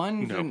 Well,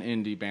 one's No. an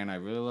indie band. I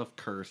really love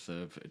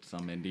Cursive. It's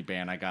some indie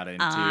band I got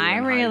into. I in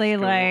high really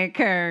school. like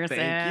Cursive.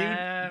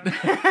 Thank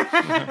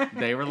you.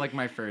 They were like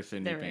my first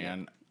indie They're really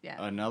band. good. Yeah.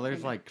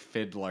 Another's like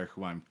Fiddler,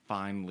 who I'm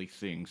finally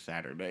seeing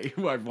Saturday,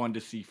 who I've wanted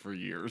to see for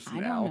years I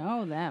now. don't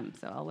know them,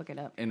 so I'll look it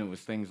up. And it was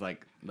things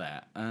like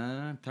that.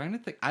 I'm trying to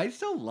think. I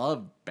still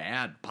love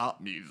bad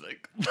pop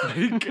music.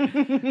 Like,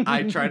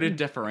 I try to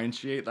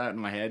differentiate that in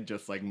my head,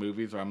 just like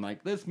movies where I'm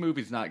like, this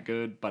movie's not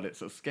good, but it's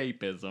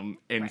escapism.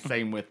 And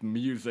same with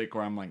music,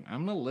 where I'm like,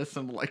 I'm gonna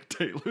listen to like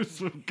Taylor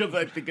Swift because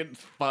I think it's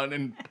fun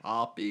and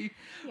poppy,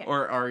 Yeah.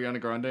 or Ariana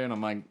Grande, and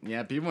I'm like,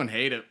 yeah, people would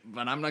hate it,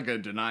 but I'm not gonna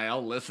deny.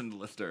 I'll listen to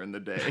this during the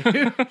day.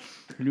 Her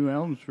new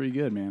album's pretty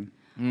good, man.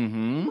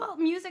 Mm-hmm. Well,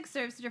 music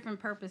serves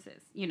different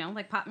purposes. You know,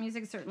 like pop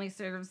music certainly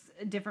serves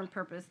a different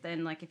purpose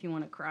than like if you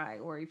want to cry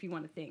or if you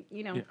want to think.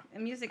 You know, Yeah.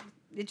 and music,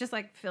 it's just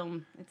like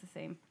film. It's the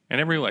same.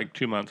 And every like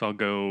 2 months, I'll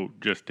go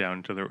just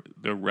down to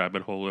the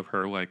rabbit hole of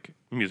her like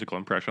musical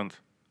impressions.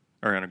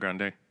 Ariana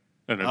Grande. I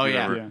don't know Oh if you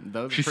yeah, ever- Yeah.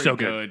 those She's are so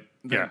pretty good.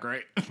 They're Yeah.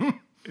 great.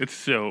 It's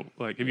so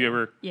like. Have you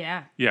ever?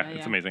 Yeah. Yeah,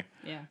 it's amazing.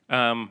 Yeah.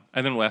 And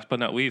then last but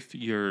not least,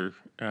 your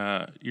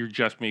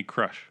Just Me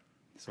crush,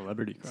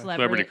 Celebrity crush.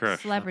 Celebrity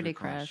crush. Celebrity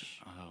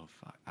crush. Oh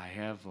fuck, I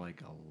have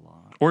like a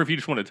lot. or if you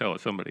just want to tell it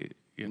somebody,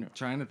 you know, I'm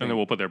trying to and then think.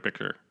 we'll put their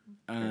picture,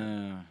 I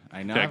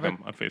know. tag I've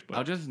them on Facebook.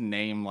 I'll just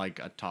name like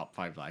a top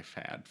 5 I've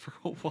had for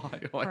a while.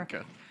 Like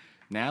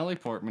Natalie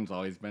Portman's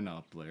always been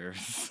up there,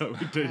 so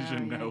Deja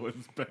know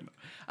has been.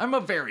 I'm a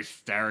very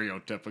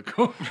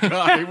stereotypical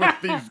guy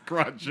with these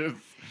crutches.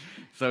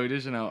 So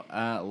Deja know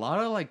a lot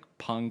of like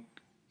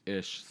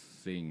punk-ish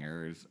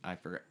singers. I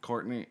forget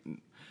Courtney,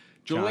 Johnny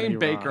Julian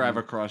Baker. I have a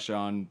Rotten. crush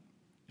on.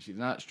 She's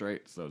not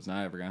straight, so it's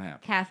not ever gonna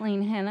happen.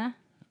 Kathleen Hanna.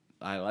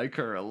 I like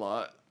her a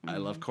lot. I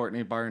love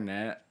Courtney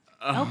Barnett.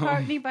 Oh,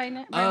 Courtney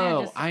Barnett.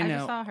 Oh, I know.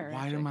 just saw her.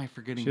 Why actually. am I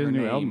forgetting She has her a new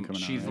name? album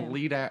coming out, She's the right?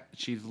 lead.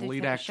 She's the There's lead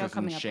a show actress in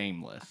coming up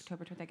Shameless.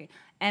 October 22nd.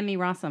 Emmy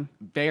Rossum.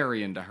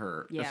 Very into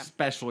her, Yeah.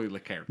 especially the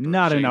character.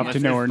 Not enough to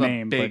Shameless know is her the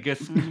name, but-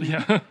 Biggest.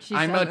 yeah. She's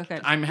I'm so a.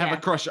 good. I'm have Yeah. a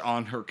crush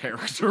on her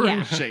character Yeah.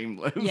 in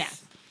Shameless.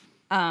 Yes.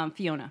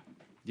 Fiona.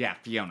 Yeah,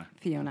 Fiona.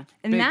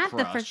 And Big that the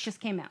crush. first just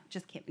came out.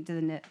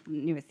 The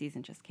newest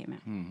season just came out.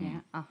 Mm-hmm. Yeah.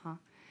 Uh huh.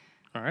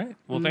 All right.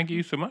 Well, thank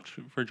you so much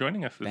for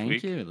joining us this Thank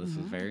week. you. This is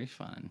very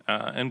fun.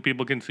 And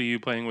people can see you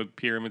playing with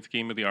Pyramid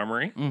Scheme at the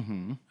Armory.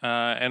 Mm-hmm.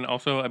 And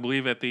also, I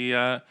believe, at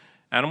the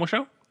Animal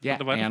Show. Yeah, At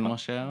the Vital Animal Club?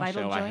 Show.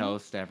 Vital I Joint?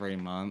 host every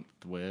month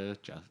with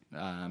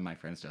my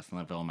friends Justin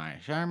LaVille, Maya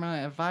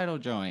Sharma at Vital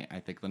Joint. I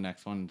think the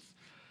next one's,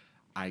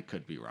 I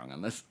could be wrong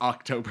on this,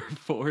 October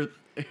 4th.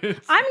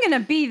 I'm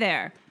gonna be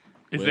there.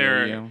 Is Will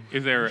there you?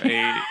 is there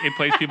a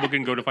place people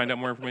can go to find out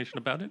more information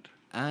about it?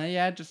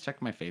 Yeah, just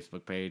check my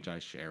Facebook page. I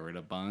share it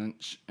a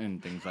bunch and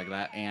things like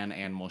that. And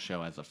Animal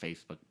Show has a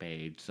Facebook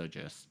page, so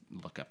just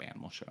look up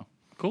Animal Show.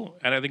 Cool.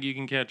 And I think you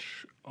can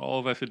catch all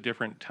of us at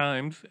different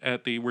times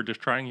at the We're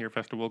Just Trying Here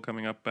festival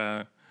coming up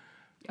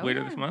later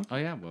yeah. this month. Oh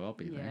yeah, we'll all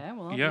be there. Yeah,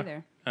 we'll all Yeah. be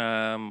there.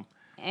 Um,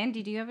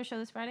 Andy, do you have a show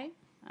this Friday?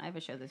 I have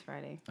a show this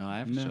Friday. Oh, I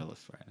have a No. show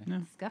this Friday.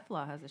 No.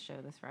 Scufflaw has a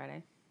show this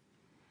Friday.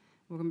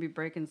 We're gonna be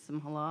breaking some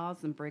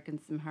halals and breaking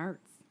some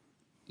hearts.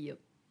 Yep.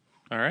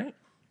 all right.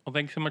 Well,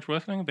 thank you so much for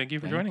listening. Thank you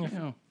for joining us.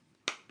 you.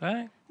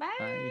 Bye. Bye.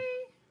 Bye.